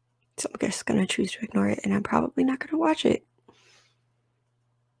 So I'm just gonna choose to ignore it, and I'm probably not gonna watch it.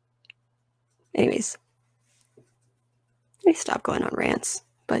 Anyways, I stop going on rants,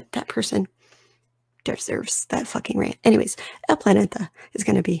 but that person deserves that fucking rant. Anyways, El Planeta is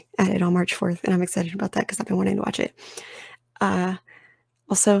going to be added on March 4th, and I'm excited about that because I've been wanting to watch it.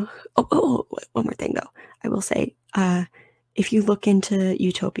 Also, one more thing though. I will say, if you look into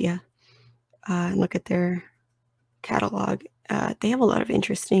Utopia and look at their catalog, they have a lot of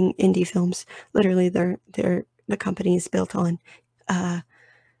interesting indie films. Literally, the company is built on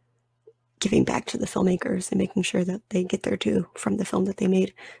giving back to the filmmakers and making sure that they get their due from the film that they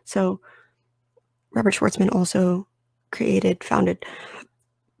made. So Robert Schwartzman also founded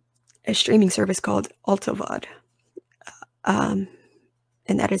a streaming service called AltoVod. And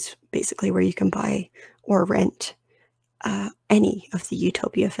that is basically where you can buy or rent any of the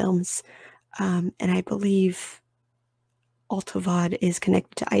Utopia films. And I believe AltoVod is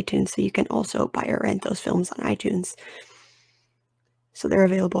connected to iTunes, so you can also buy or rent those films on iTunes. So they're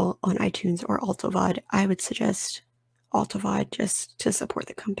available on iTunes or AltoVod. I would suggest AltoVod just to support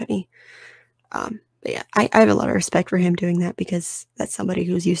the company. But yeah, I have a lot of respect for him doing that, because that's somebody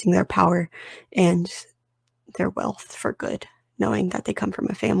who's using their power and their wealth for good, knowing that they come from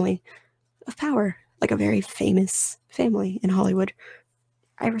a family of power, like a very famous family in Hollywood.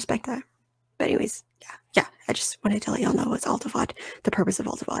 I respect that. But anyways, yeah, I just wanted to let y'all know what's AltoVod. The purpose of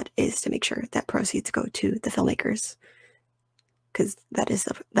AltoVod is to make sure that proceeds go to the filmmakers, because that is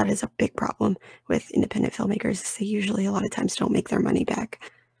a big problem with independent filmmakers. They usually a lot of times don't make their money back.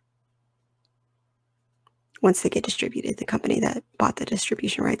 once they get distributed, the company that bought the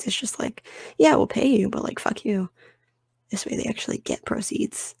distribution rights is just like, yeah, we'll pay you, but like, fuck you. This way they actually get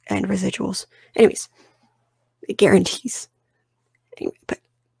proceeds and residuals. Anyways, it guarantees. Anyway, but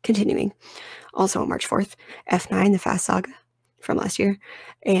continuing. Also on March 4th, F9, the Fast Saga from last year,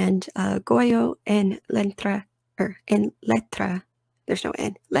 and Goyo en letra, there's no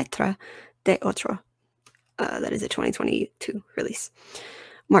N, letra de otro. That is a 2022 release.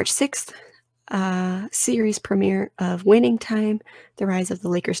 March 6th, series premiere of Winning Time, The Rise of the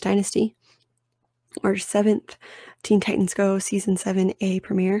Lakers Dynasty. March 7th, Teen Titans Go Season 7A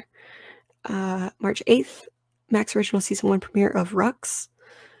premiere. March 8th, Max Original Season 1 premiere of Rux.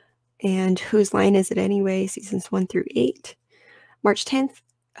 And Whose Line Is It Anyway? Seasons 1 through 8. March 10th,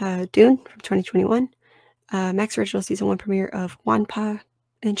 Dune from 2021. Max Original Season 1 premiere of Wanpa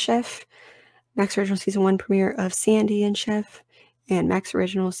and Chef. Max Original Season 1 premiere of Sandy and Chef. And Max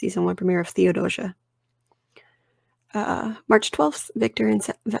Original Season 1 premiere of Theodosia. March 12th, Victor and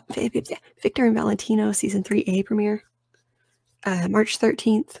Valentino Season 3A premiere. March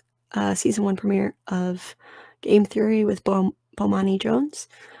 13th, Season 1 premiere of Game Theory with Bomani Jones.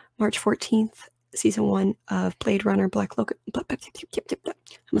 March 14th, Season 1 of Blade Runner Black Lotus. I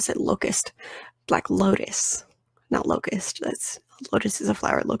almost said Locust. Black Lotus. Not Locust. Lotus is a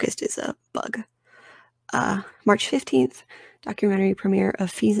flower. Locust is a bug. March 15th, documentary premiere of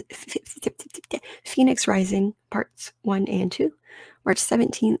Phoenix Rising Parts 1 and 2. March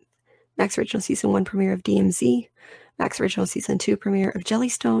 17th, Max Original Season 1 premiere of DMZ. Max Original Season 2 premiere of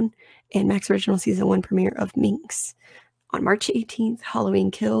Jellystone. And Max Original Season 1 premiere of Minx. On March 18th,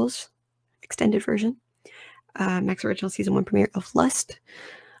 Halloween Kills, extended version. Max Original Season 1 premiere of Lust.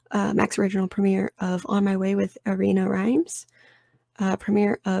 Max Original premiere of On My Way with Arena Rhymes.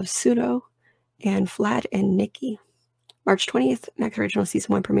 Premiere of Pseudo and Vlad and Nikki. March 20th, Max Original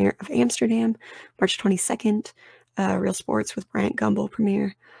Season 1 premiere of Amsterdam. March 22nd, Real Sports with Bryant Gumbel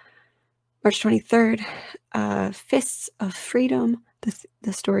premiere. March 23rd, Fists of Freedom,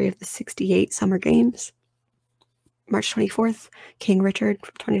 the story of the 68 Summer Games. March 24th, King Richard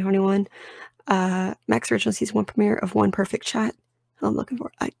from 2021. Max Original Season 1 premiere of One Perfect Shot. I'm looking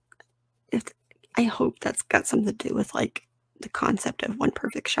for. I hope that's got something to do with like the concept of One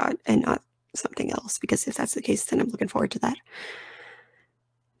Perfect Shot and not something else. Because if that's the case, then I'm looking forward to that.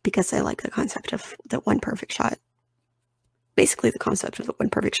 Because I like the concept of the One Perfect Shot. Basically, the concept of the One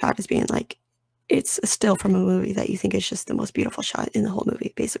Perfect Shot is being like, it's a still from a movie that you think is just the most beautiful shot in the whole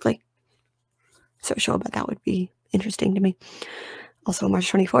movie, basically. So a show about that would be interesting to me. Also,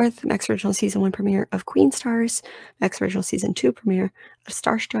 March 24th, Max Original Season 1 premiere of Queen Stars, Max Original Season 2 premiere of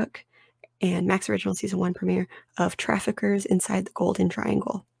Starstruck, and Max Original Season 1 premiere of Traffickers Inside the Golden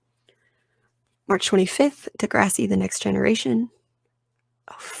Triangle. March 25th, Degrassi, The Next Generation.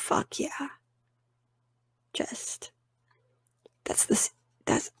 Oh, fuck yeah. That's The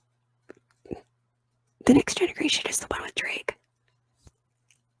Next Generation is the one with Drake.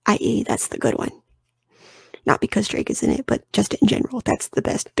 I.e., that's the good one. Not because Drake is in it, but just in general, that's the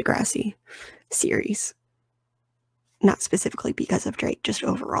best Degrassi series. Not specifically because of Drake, just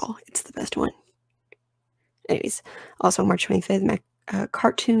overall, it's the best one. Anyways, also March 25th,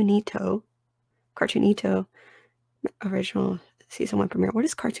 Cartoonito Original Season 1 premiere. What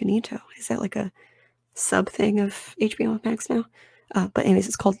is Cartoonito? Is that like a sub thing of HBO Max now? But anyways,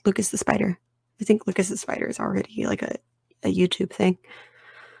 it's called Lucas the Spider. I think Lucas the Spider is already like a YouTube thing.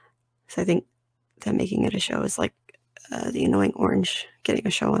 So I think them making it a show is like the Annoying Orange getting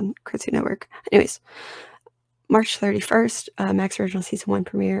a show on Cartoon Network. Anyways, March 31st, Max Original Season 1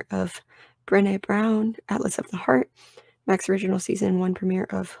 premiere of Brené Brown, Atlas of the Heart. Max Original Season 1 premiere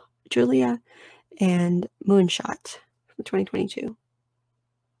of Julia and Moonshot from 2022.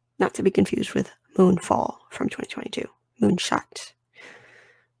 Not to be confused with Moonfall from 2022. Moonshot.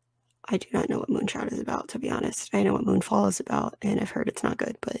 I do not know what Moonshot is about, to be honest. I know what Moonfall is about, and I've heard it's not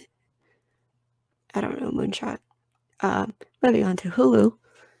good, but I don't know Moonshot. Moving on to Hulu.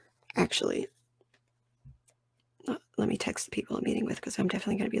 Actually, let me text the people I'm meeting with because I'm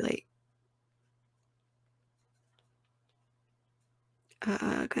definitely going to be late.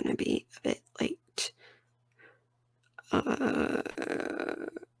 Gonna be a bit late.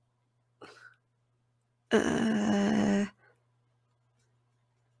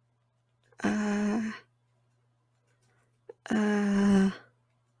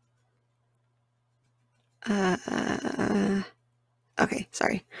 Okay,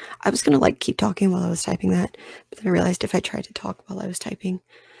 sorry. I was gonna like keep talking while I was typing that, but then I realized if I tried to talk while I was typing,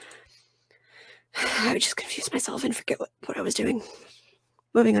 I would just confuse myself and forget what I was doing.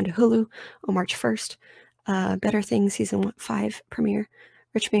 Moving on to Hulu on March 1st, Better Things Season 5 premiere,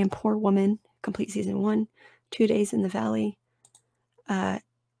 Rich Man, Poor Woman, complete season 1. 2 Days in the Valley. 8mm.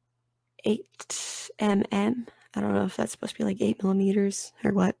 I don't know if that's supposed to be like 8 millimeters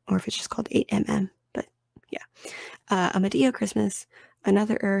or what, or if it's just called 8mm, but yeah. A Medea Christmas,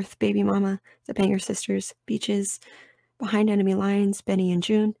 Another Earth, Baby Mama, The Banger Sisters, Beaches, Behind Enemy Lines, Benny and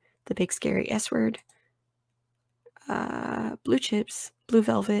June, The Big Scary S Word, Blue Chips, Blue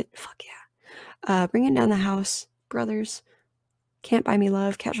Velvet, fuck yeah. Bringing Down the House, Brothers, Can't Buy Me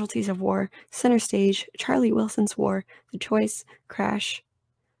Love, Casualties of War, Center Stage, Charlie Wilson's War, The Choice, Crash,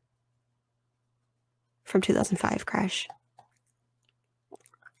 from 2005, Crash.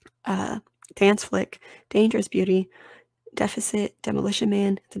 Dance Flick, Dangerous Beauty, Deficit, Demolition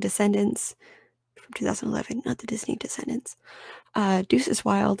Man, The Descendants, from 2011, not the Disney Descendants. Deuces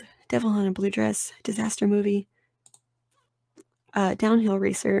Wild, Devil in a Blue Dress, Disaster Movie, Downhill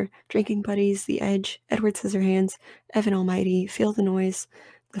Racer, Drinking Buddies, The Edge, Edward Scissorhands, Evan Almighty, Feel the Noise,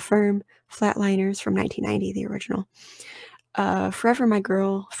 The Firm, Flatliners from 1990, the original. Forever My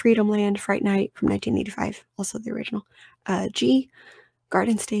Girl, Freedom Land, Fright Night from 1985, also the original. G,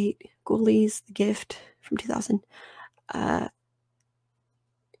 Garden State, Ghoulies, The Gift from 2000.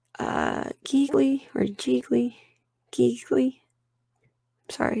 Geegly or Geegly.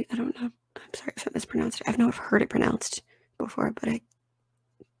 Sorry, I don't know. I'm sorry if I mispronounced it. I've never heard it pronounced before, but I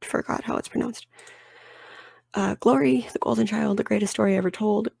forgot how it's pronounced. Glory, The Golden Child, The Greatest Story Ever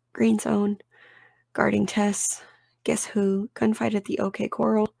Told, Green Zone, Guarding Tess, Guess Who, Gunfight at the OK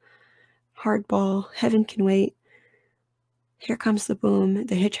Coral, Hardball, Heaven Can Wait, Here Comes the Boom,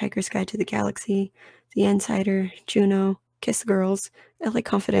 The Hitchhiker's Guide to the Galaxy, The Insider, Juno, Kiss the Girls, LA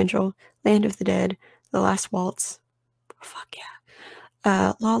Confidential, Land of the Dead, The Last Waltz, fuck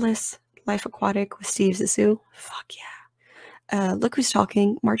yeah. Lawless, Life Aquatic with Steve Zissou, fuck yeah. Look Who's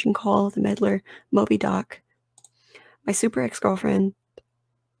Talking, Margin Call, The Meddler, Moby Doc, My Super Ex-Girlfriend,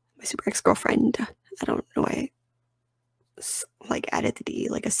 I don't know why I added the D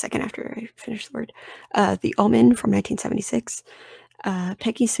like a second after I finished the word. The Omen from 1976,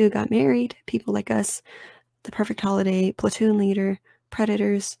 Peggy Sue Got Married, People Like Us, The Perfect Holiday, Platoon Leader,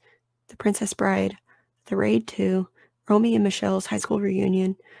 Predators, The Princess Bride, The Raid 2, Romy and Michelle's High School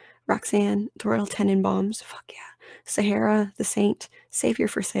Reunion, Roxanne, The Royal Tenenbaums, fuck yeah, Sahara, The Saint, Savior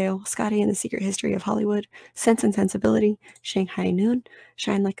for Sale, Scotty and the Secret History of Hollywood, Sense and Sensibility, Shanghai Noon,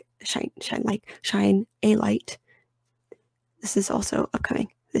 Shine a Light. This is also upcoming.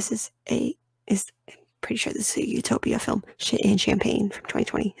 I'm pretty sure this is a Utopia film. Shit and Champagne from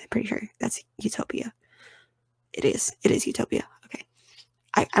 2020. I'm pretty sure that's Utopia. It is Utopia. Okay.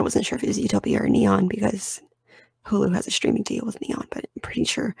 I wasn't sure if it was Utopia or Neon because Hulu has a streaming deal with Neon, but I'm pretty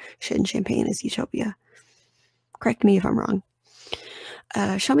sure Shit and Champagne is Utopia. Correct me if I'm wrong.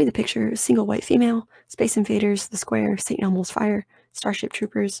 Show Me the Picture, Single White Female, Space Invaders, The Square, St. Elmo's Fire, Starship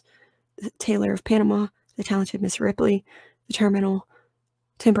Troopers, The Tailor of Panama, The Talented Miss Ripley, The Terminal,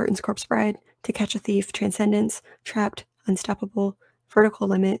 Tim Burton's Corpse Bride, To Catch a Thief, Transcendence, Trapped, Unstoppable, Vertical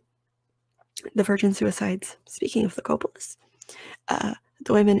Limit, The Virgin Suicides, speaking of the Coppolas,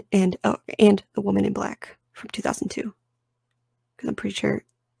 The Women and The Woman in Black from 2002. Because I'm pretty sure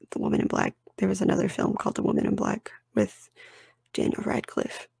The Woman in Black, there was another film called The Woman in Black with Daniel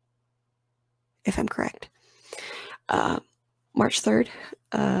Radcliffe, if I'm correct. March 3rd,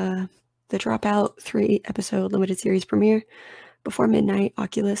 The Dropout 3-episode limited series premiere. Before Midnight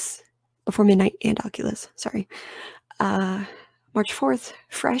and Oculus, sorry. March 4th,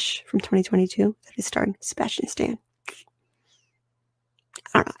 Fresh from 2022, that is starring Sebastian Stan.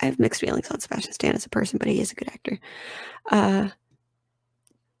 I don't know, I have mixed feelings on Sebastian Stan as a person, but he is a good actor.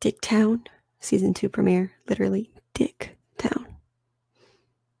 Dicktown, season 2 premiere, literally Dicktown.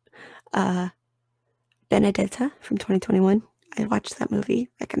 Benedetta from 2021. I watched that movie,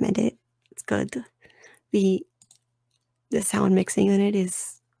 recommend it. It's good. The sound mixing in it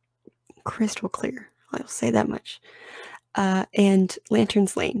is crystal clear. I'll say that much. And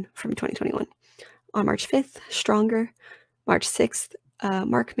Lantern's Lane from 2021. On March 5th, Stronger. March 6th,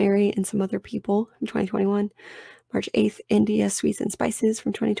 Mark, Mary, and Some Other People from 2021. March 8th, India Sweets and Spices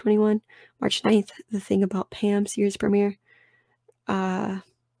from 2021. March 9th, The Thing About Pam series premiere. March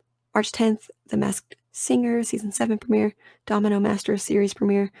 10th, The Masked Singer season 7 premiere. Domino Master series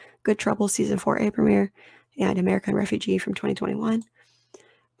premiere. Good Trouble season 4A premiere. And American Refugee from 2021.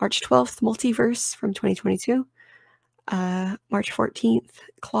 March 12th, Multiverse from 2022. March 14th,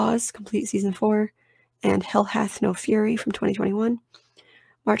 Claws, complete season 4. And Hell Hath No Fury from 2021.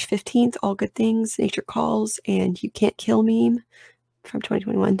 March 15th, All Good Things, Nature Calls, and You Can't Kill Meme from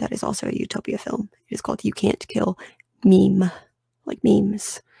 2021. That is also a Utopia film. It is called You Can't Kill Meme, like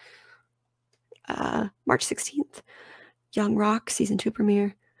memes. March 16th, Young Rock, season 2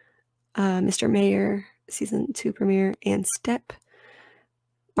 premiere. Mr. Mayor season 2 premiere, and Step.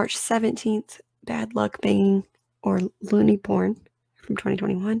 March 17th, Bad Luck Banging or Looney Porn from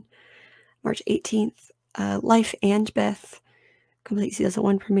 2021. March 18th, Life and Beth, complete season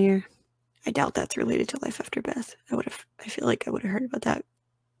 1 premiere. I doubt that's related to Life After Beth. I feel like I would have heard about that.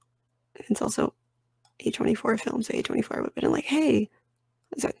 It's also A24 film, so A24 would have been like, hey,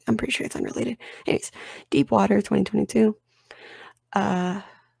 I'm pretty sure it's unrelated. Anyways, Deep Water 2022.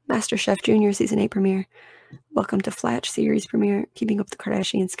 Master Chef Junior season 8 premiere. Welcome to Flatch series premiere. Keeping Up the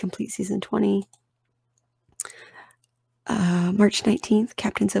Kardashians complete season 20. March 19th,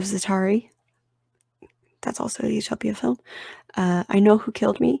 Captains of Zatari. That's also a Utopia film. I Know Who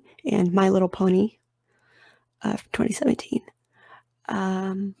Killed Me and My Little Pony from 2017.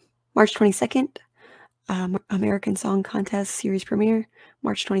 March 22nd, American Song Contest series premiere.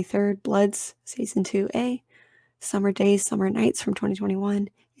 March 23rd, Bloods season 2A. Summer Days, Summer Nights from 2021,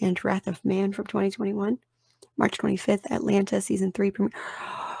 and Wrath of Man from 2021. March 25th, Atlanta season 3 premiere.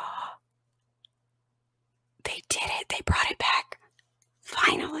 They did it. They brought it back.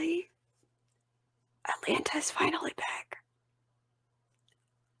 Finally. Atlanta is finally back.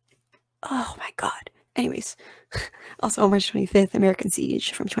 Oh my god. Anyways, also on March 25th, American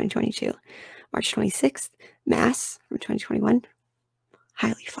Siege from 2022. March 26th, Mass from 2021.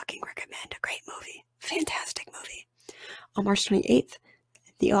 Highly fucking recommend. A great movie. Fantastic movie. On March 28th,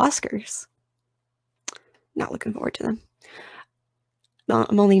 the Oscars. Not looking forward to them. No,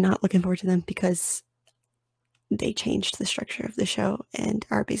 I'm only not looking forward to them because they changed the structure of the show and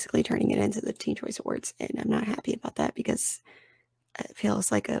are basically turning it into the Teen Choice Awards, and I'm not happy about that because it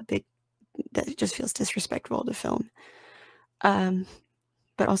feels like that just feels disrespectful to film.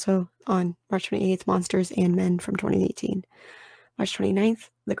 But also on March 28th, Monsters and Men from 2018. March 29th,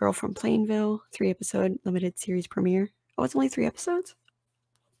 The Girl from Plainville, 3-episode limited series premiere. Oh, it's only 3 episodes?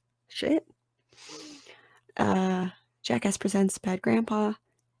 Shit. Jackass Presents Bad Grandpa,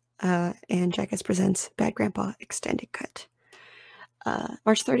 and Jackass Presents Bad Grandpa Extended Cut.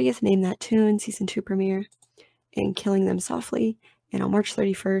 March 30th, Name That Tune, season 2 premiere, and Killing Them Softly. And on March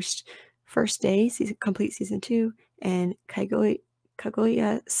 31st, First Day, complete season 2, and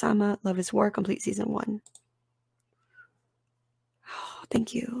Kaguya-sama Love is War, complete season 1. Oh,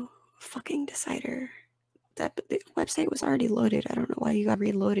 thank you, fucking Decider. The website was already loaded. I don't know why you got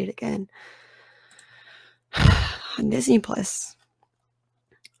reloaded again. On Disney Plus,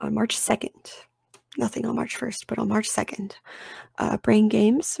 on March 2nd, nothing on March 1st, but on March 2nd, Brain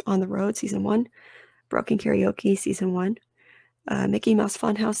Games on the Road, season 1, Broken Karaoke, season 1, Mickey Mouse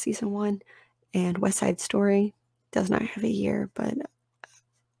Funhouse, season 1, and West Side Story. Does not have a year, but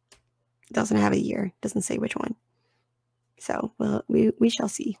doesn't have a year. Doesn't say which one. So we shall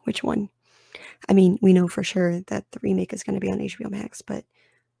see which one. I mean, we know for sure that the remake is going to be on HBO Max, but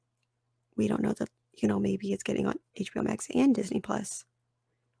we don't know that, maybe it's getting on HBO Max and Disney Plus.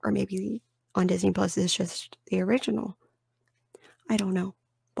 Or maybe on Disney Plus is just the original. I don't know,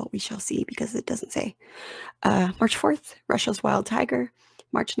 but we shall see because it doesn't say. March 4th, Russia's Wild Tiger.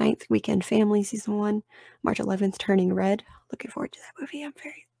 March 9th, Weekend Family, season 1. March 11th, Turning Red. Looking forward to that movie.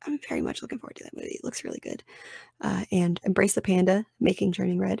 I'm very much looking forward to that movie. It looks really good. And Embrace the Panda, Making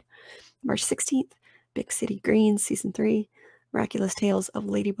Turning Red. March 16th, Big City Greens, season 3. Miraculous Tales of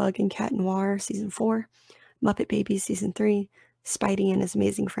Ladybug and Cat Noir, season 4. Muppet Babies, season 3. Spidey and His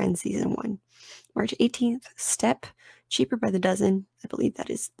Amazing Friends, season 1. March 18th, Step, Cheaper by the Dozen. I believe that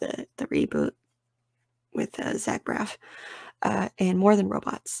is the reboot with Zach Braff. And More Than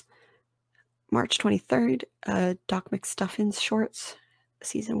Robots. March 23rd, Doc McStuffins Shorts,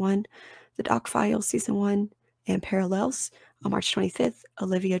 season 1. The Doc Files, season 1. And Parallels. On March 25th,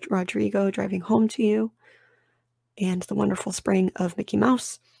 Olivia Rodrigo, Driving Home to You. And The Wonderful Spring of Mickey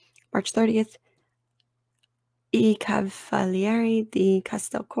Mouse. March 30th, I Cavalieri di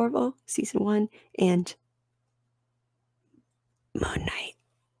Castelcorvo, season 1, and Moon Knight.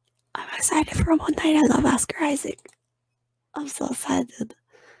 I'm excited for Moon Knight. I love Oscar Isaac. I'm so excited.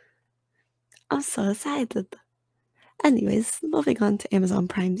 Anyways, moving on to Amazon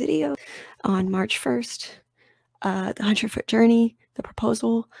Prime Video. On March 1st, The 100-Foot Journey, The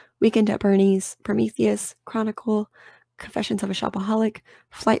Proposal, Weekend at Bernie's, Prometheus, Chronicle, Confessions of a Shopaholic,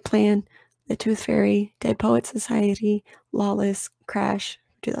 Flight Plan, The Tooth Fairy, Dead Poets Society, Lawless, Crash,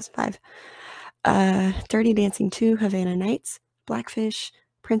 2005, Dirty Dancing 2, Havana Nights, Blackfish,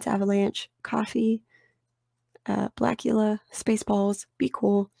 Prince Avalanche, Coffee, Blackula, Spaceballs, Be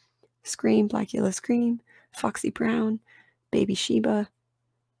Cool, Scream, Blackula Scream, Foxy Brown, Baby Sheba,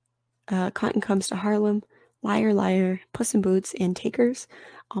 Cotton Comes to Harlem, Liar Liar, Puss in Boots, and Takers.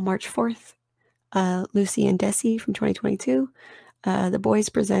 On March 4th, Lucy and Desi from 2022, The Boys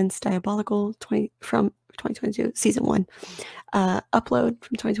Presents Diabolical from 2022, Season 1. Upload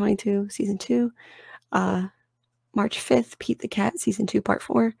from 2022, Season 2. March 5th, Pete the Cat, Season 2, Part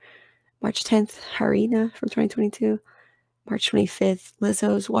 4. March 10th, Harina from 2022. March 25th,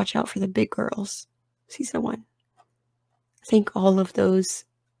 Lizzo's Watch Out for the Big Girls, Season 1. I think all of those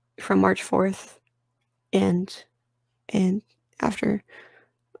from March 4th and after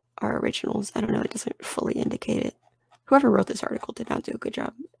are originals. I don't know, it doesn't fully indicate it. Whoever wrote this article did not do a good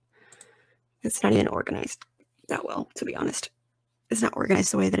job. It's not even organized that well, to be honest. It's not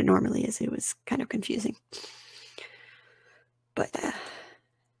organized the way that it normally is. It was kind of confusing. But,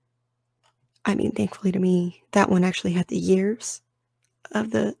 I mean, thankfully to me, that one actually had the years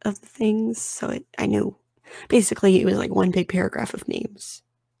of the things, so I knew. Basically, it was like one big paragraph of names.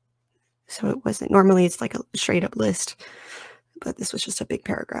 So it wasn't, normally it's like a straight up list, but this was just a big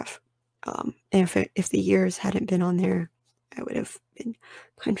paragraph. And if the years hadn't been on there, I would have been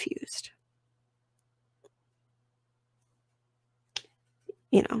confused.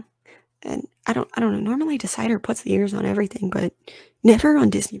 You know, and I don't know. Normally Decider puts the years on everything, but never on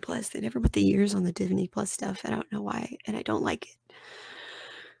Disney Plus. They never put the years on the Disney Plus stuff. I don't know why, and I don't like it.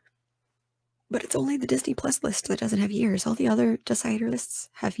 But it's only the Disney Plus list that doesn't have years. All the other Decider lists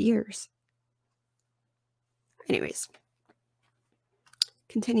have years. Anyways,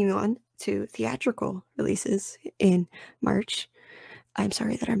 continuing on to theatrical releases in March. I'm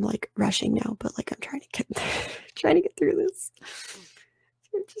sorry that I'm like rushing now, but like I'm trying to get through this.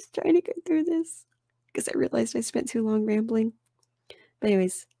 I'm just trying to get through this because I realized I spent too long rambling. But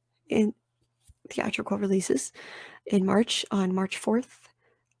anyways, in theatrical releases in March, on March 4th,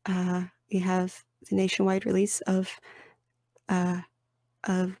 we have the nationwide release of Matt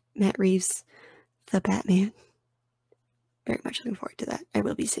Reeves' The Batman. Very much looking forward to that. I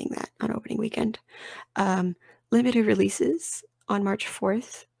will be seeing that on opening weekend. Limited releases on March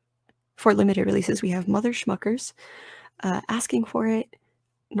 4th. For limited releases, we have Mother Schmuckers, Asking for It,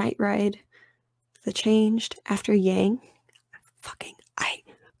 Night Ride, The Changed, After Yang.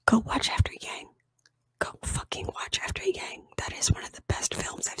 Go watch After Yang. Go fucking watch After Yang. That is one of the best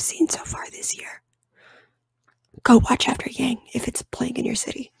films I've seen so far this year. Go watch After Yang if it's playing in your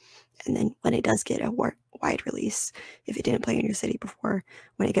city. And then when it does get a wide release, if it didn't play in your city before,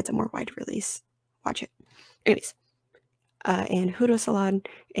 when it gets a more wide release, watch it. Anyways, and Hudo Salon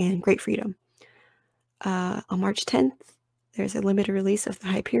and Great Freedom. On March 10th, there's a limited release of The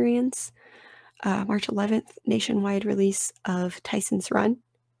Hyperions. March 11th, nationwide release of Tyson's Run.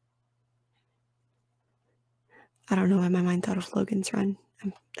 I don't know why my mind thought of Logan's Run.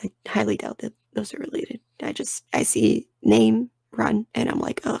 I highly doubt that those are related. I see name, run, and I'm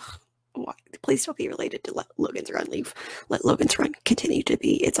like, ugh, why? Please don't be related to Logan's Run. Let Logan's Run continue to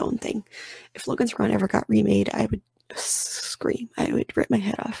be its own thing. If Logan's Run ever got remade, I would scream. I would rip my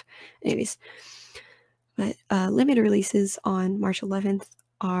head off. Anyways, but limited releases on March 11th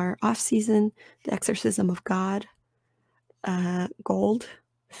are Off Season, The Exorcism of God, Gold,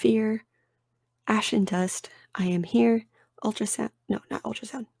 Fear, Ash and Dust, I Am Here, Ultrasound. No, not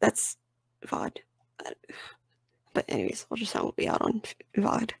Ultrasound. That's VOD. But anyways, Ultrasound will be out on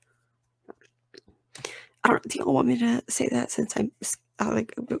VOD. I don't know. Do y'all want me to say that since I'm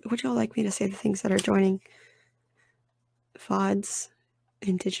like? Would y'all like me to say the things that are joining VODs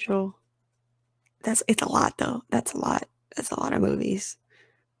and digital? It's a lot though. That's a lot. That's a lot of movies.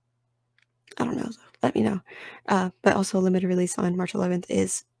 I don't know. Let me know. But also a limited release on March 11th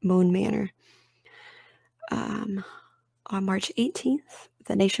is Moon Manor. On March 18th,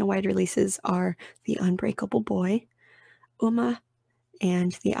 the nationwide releases are The Unbreakable Boy, Uma,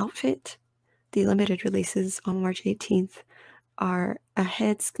 and The Outfit. The limited releases on March 18th are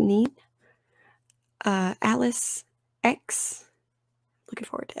Ahead's Kneen, Alice, X, looking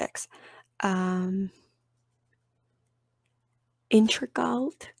forward to X,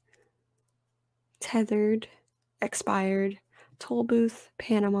 Intricald, Tethered, Expired, Toll Booth,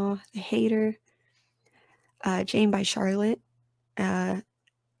 Panama, The Hater, Jane by Charlotte. That's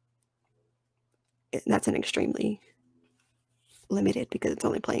an extremely limited because it's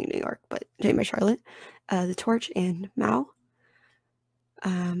only playing in New York, but Jane by Charlotte, The Torch, and Mao.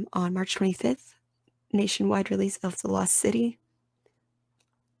 On March 25th, nationwide release of The Lost City.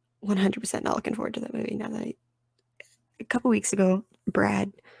 100% not looking forward to that movie now that a couple weeks ago,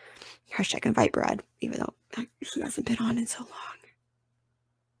 Brad, hashtag invite Brad, even though he hasn't been on in so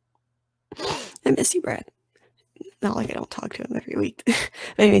long. I miss you, Brad. Not like I don't talk to him every week. But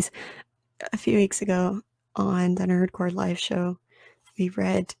anyways, a few weeks ago on the Nerdcore live show, we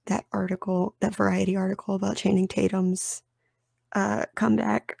read that article, that Variety article about Channing Tatum's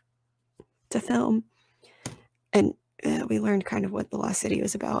comeback to film. And we learned kind of what The Lost City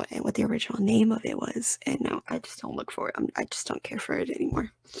was about and what the original name of it was, and now I just don't look for it. I just don't care for it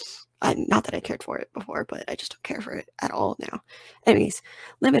anymore. Not that I cared for it before, but I just don't care for it at all now. Anyways,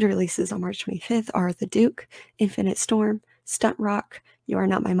 limited releases on March 25th are The Duke, Infinite Storm, Stunt Rock, You Are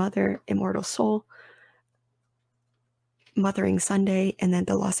Not My Mother, Immortal Soul, Mothering Sunday, and then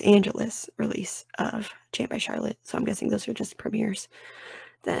the Los Angeles release of Jam by Charlotte. So I'm guessing those are just premieres.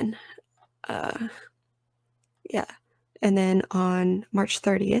 Then, yeah. And then on March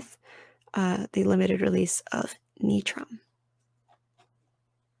 30th, the limited release of Nitram.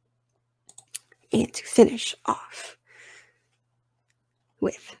 And to finish off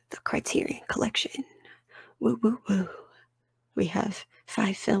with the Criterion Collection, woo woo woo, we have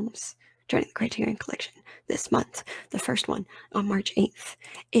 5 films joining the Criterion Collection this month. The first one on March 8th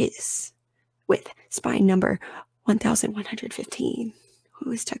is with spine number 1115.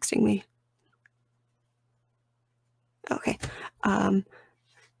 Who is texting me? Okay.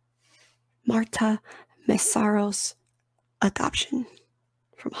 Marta Messaros Adoption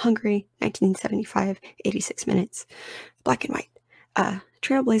from Hungary, 1975, 86 minutes, black and white.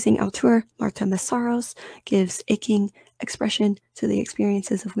 Trailblazing auteur Marta Messaros gives aching expression to the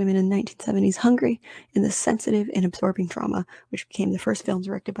experiences of women in 1970s Hungary in this sensitive and absorbing drama, which became the first film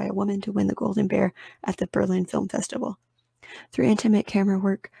directed by a woman to win the Golden Bear at the Berlin Film Festival. Through intimate camera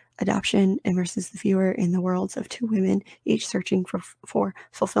work, adoption immerses the viewer in the worlds of 2 women, each searching for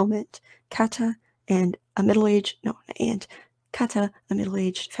fulfillment. Kata, a middle-aged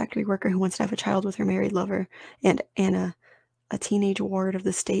factory worker who wants to have a child with her married lover, and Anna, a teenage ward of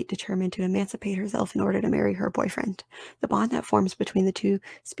the state determined to emancipate herself in order to marry her boyfriend. The bond that forms between the two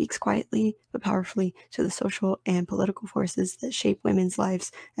speaks quietly but powerfully to the social and political forces that shape women's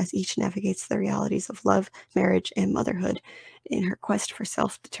lives as each navigates the realities of love, marriage, and motherhood in her quest for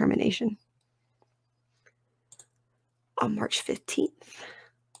self-determination. On March 15th,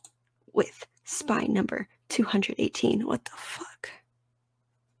 with spine number 218. What the fuck?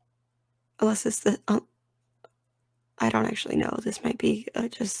 Unless it's the... I don't actually know. This might be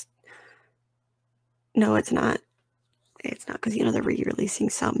just... No, it's not. It's not, because, they're re-releasing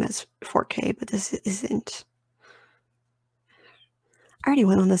some as 4K, but this isn't. I already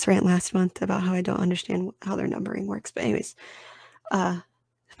went on this rant last month about how I don't understand how their numbering works, but anyways, spine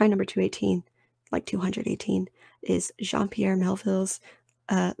number 218, like 218, is Jean-Pierre Melville's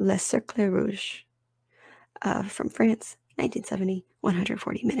Le Cercle Rouge from France, 1970,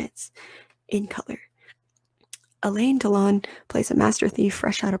 140 minutes, in color. Alain Delon plays a master thief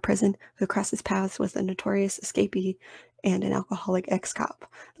fresh out of prison who crosses paths with a notorious escapee and an alcoholic ex-cop.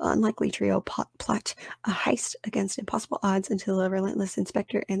 The unlikely trio plot a heist against impossible odds until a relentless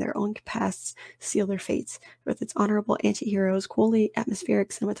inspector and their own pasts seal their fates. With its honorable anti-heroes, coolly atmospheric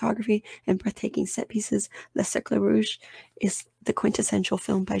cinematography, and breathtaking set pieces, Le Cercle Rouge is the quintessential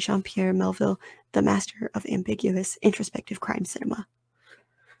film by Jean-Pierre Melville, the master of ambiguous, introspective crime cinema.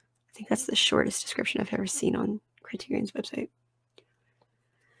 I think that's the shortest description I've ever seen on Criterion's website.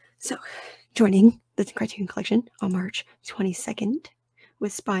 So, joining the Criterion Collection on March 22nd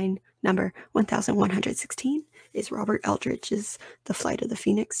with spine number 1116 is Robert Eldridge's The Flight of the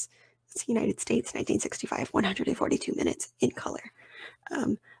Phoenix. It's United States, 1965, 142 minutes, in color.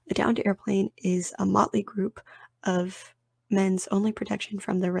 A Downed Airplane is a motley group of men's only protection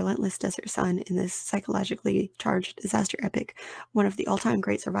from the relentless desert sun in this psychologically charged disaster epic. One of the all-time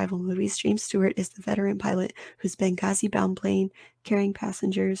great survival movies, James Stewart is the veteran pilot whose Benghazi-bound plane, carrying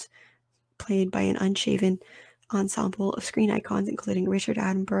passengers, played by an unshaven ensemble of screen icons including Richard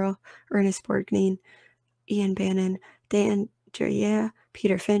Attenborough, Ernest Borgnine, Ian Bannon, Dan Derriere,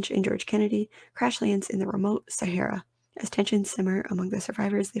 Peter Finch, and George Kennedy, crash lands in the remote Sahara. As tensions simmer among the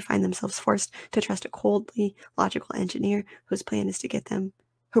survivors, they find themselves forced to trust a coldly logical engineer whose plan to get them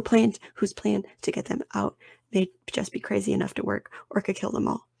out may just be crazy enough to work or could kill them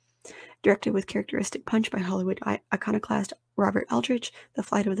all. Directed with characteristic punch by Hollywood iconoclast Robert Eldridge, The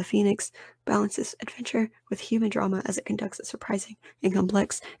Flight of the Phoenix balances adventure with human drama as it conducts a surprising and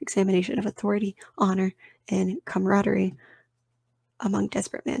complex examination of authority, honor, and camaraderie among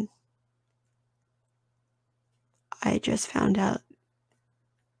desperate men. I just found out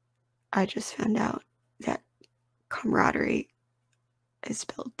that camaraderie is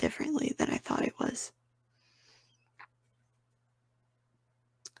spelled differently than I thought it was.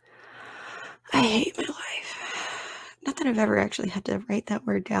 I hate my life. Not that I've ever actually had to write that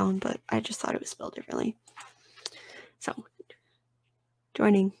word down, but I just thought it was spelled differently. So,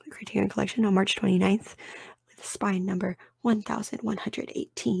 joining the Criterion Collection on March 29th with spine number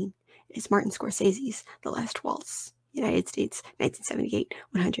 1118 is Martin Scorsese's The Last Waltz, United States, 1978,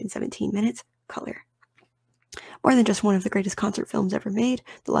 117 minutes, color. More than just one of the greatest concert films ever made,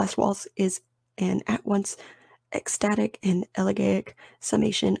 The Last Waltz is an at once ecstatic and elegiac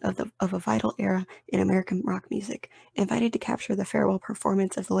summation of a vital era in American rock music. Invited to capture the farewell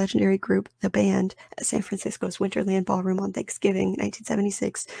performance of the legendary group The Band at San Francisco's Winterland Ballroom on Thanksgiving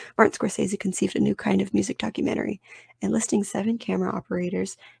 1976, Martin Scorsese conceived a new kind of music documentary. Enlisting 7 camera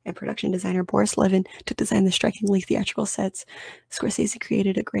operators and production designer Boris Levin to design the strikingly theatrical sets, Scorsese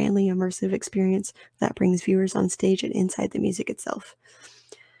created a grandly immersive experience that brings viewers on stage and inside the music itself.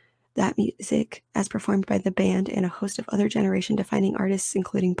 That music, as performed by the band and a host of other generation-defining artists,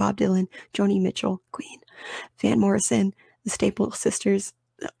 including Bob Dylan, Joni Mitchell, Queen, Van Morrison, the Staple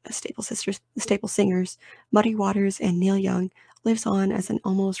Singers, Muddy Waters, and Neil Young, lives on as an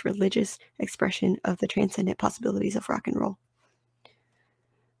almost religious expression of the transcendent possibilities of rock and roll.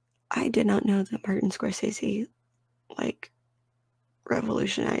 I did not know that Martin Scorsese,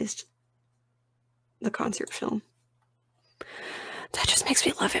 revolutionized the concert film. That just makes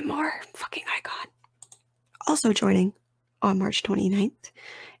me love him more. Fucking icon. Also joining on March 29th,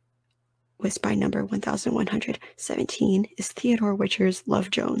 with by number 1117, is Theodore Witcher's Love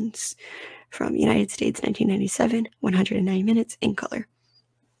Jones from United States 1997, 109 minutes in color.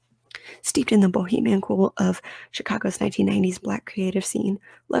 Steeped in the bohemian cool of Chicago's 1990s black creative scene,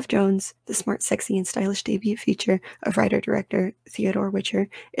 Love Jones, the smart, sexy, and stylish debut feature of writer-director Theodore Witcher,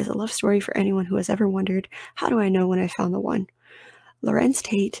 is a love story for anyone who has ever wondered, how do I know when I found the one? Lorenz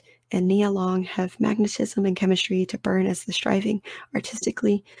Tate and Nia Long have magnetism and chemistry to burn as the striving,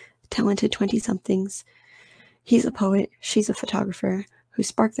 artistically talented 20-somethings. He's a poet, she's a photographer, who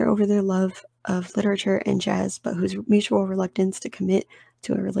spark over their love of literature and jazz, but whose mutual reluctance to commit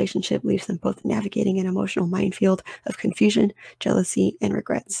to a relationship leaves them both navigating an emotional minefield of confusion, jealousy, and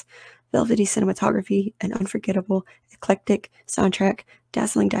regrets. Velvety cinematography, an unforgettable, eclectic soundtrack,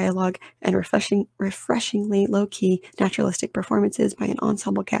 dazzling dialogue, and refreshingly low-key, naturalistic performances by an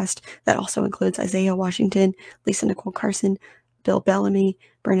ensemble cast that also includes Isaiah Washington, Lisa Nicole Carson, Bill Bellamy,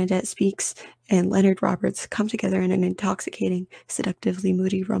 Bernadette Speaks, and Leonard Roberts come together in an intoxicating, seductively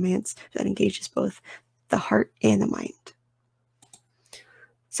moody romance that engages both the heart and the mind.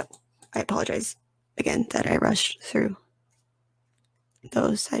 So, I apologize again that I rushed through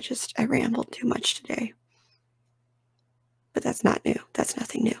those. I rambled too much today. But that's not new. That's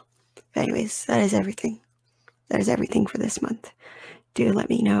nothing new. But anyways, that is everything. That is everything for this month. Do let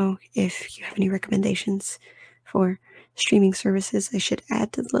me know if you have any recommendations for streaming services I should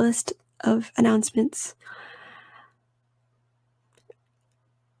add to the list of announcements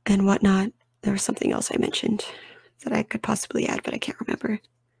and whatnot. There was something else I mentioned that I could possibly add, but I can't remember.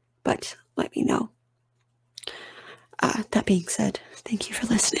 But let me know. That being said, thank you for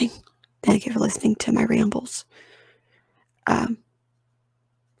listening. Thank you for listening to my rambles.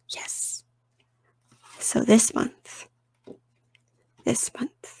 Yes. So this month,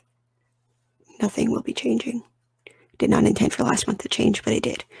 nothing will be changing. Did not intend for last month to change, but it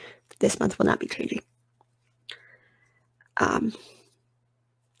did. This month will not be changing.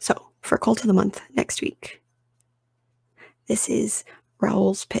 So for Cult of the Month next week, this is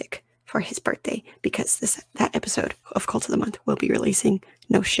Raul's pick for his birthday, because that episode of Cult of the Month will be releasing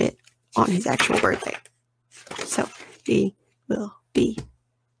no shit on his actual birthday. So we will be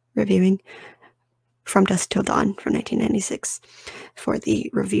reviewing From Dusk Till Dawn from 1996 for the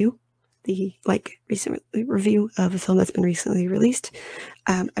review, recent review of a film that's been recently released.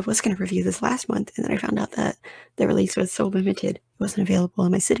 I was going to review this last month, and then I found out that the release was so limited, it wasn't available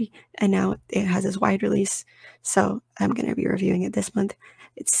in my city, and now it has its wide release, so I'm going to be reviewing it this month.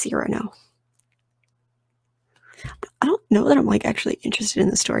 It's Cyrano. I don't know that I'm actually interested in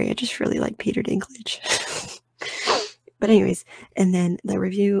the story. I just really like Peter Dinklage. But anyways, and then the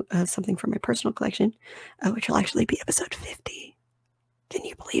review of something from my personal collection, which will actually be episode 50. Can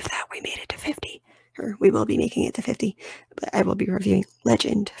you believe that? We made it to 50. Or we will be making it to 50. But I will be reviewing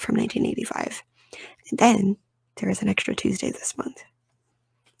Legend from 1985. And then there is an extra Tuesday this month.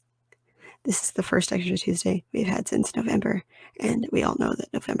 This is the first extra Tuesday we've had since November. And we all know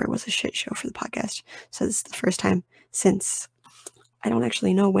that November was a shit show for the podcast. So this is the first time since, I don't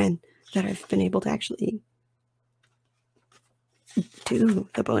actually know when, that I've been able to actually do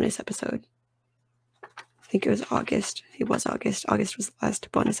the bonus episode. I think it was August. It was August. August was the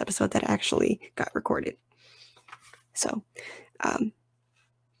last bonus episode that actually got recorded. So,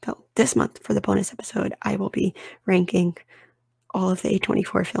 this month for the bonus episode, I will be ranking all of the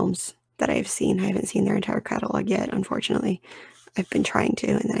A24 films that I've seen. I haven't seen their entire catalog yet, unfortunately. I've been trying to,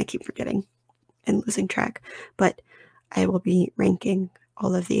 and then I keep forgetting and losing track. But I will be ranking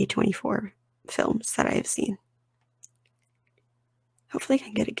all of the A24 films that I have seen. Hopefully I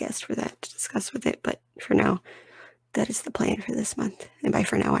can get a guest for that to discuss with it, but for now, that is the plan for this month. And by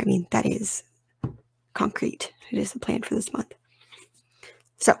for now, I mean that is concrete. It is the plan for this month.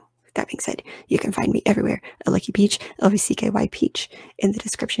 So, with that being said, you can find me everywhere at Lucky Peach, L-U-C-K-Y Peach, in the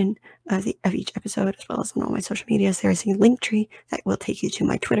description of each episode, as well as on all my social medias. There is a link tree that will take you to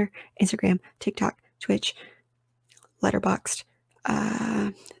my Twitter, Instagram, TikTok, Twitch, Letterboxd,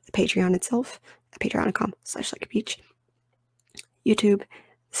 the Patreon itself, patreon.com/LuckyPeach, YouTube,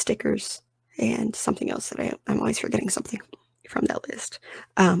 stickers, and something else that I'm always forgetting something from that list.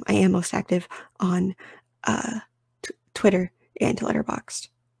 I am most active on Twitter and Letterboxd.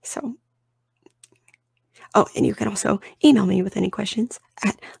 So, oh, and you can also email me with any questions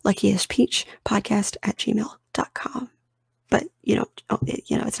at luckiestpeachpodcast@gmail.com. But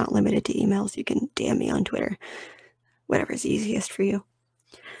it's not limited to emails. You can DM me on Twitter, whatever's easiest for you.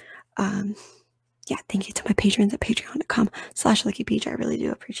 Yeah, thank you to my patrons at patreon.com/LuckyPeach. I really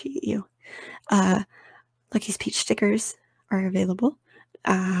do appreciate you. Lucky's Peach stickers are available.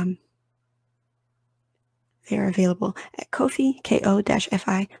 They are available at Ko-fi,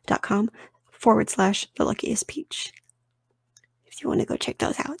 ko-fi.com/the Luckiest Peach. If you want to go check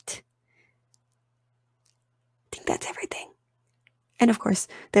those out. I think that's everything. And of course,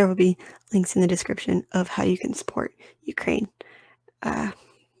 there will be links in the description of how you can support Ukraine through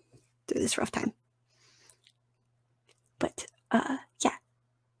this rough time. But yeah,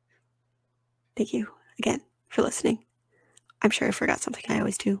 thank you again for listening. I'm sure I forgot something. I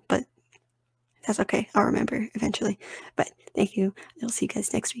always do, but that's okay. I'll remember eventually. But thank you. I'll see you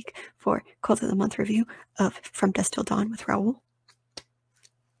guys next week for Cult of the Month review of From Dusk Till Dawn with Raoul.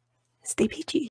 Stay peachy.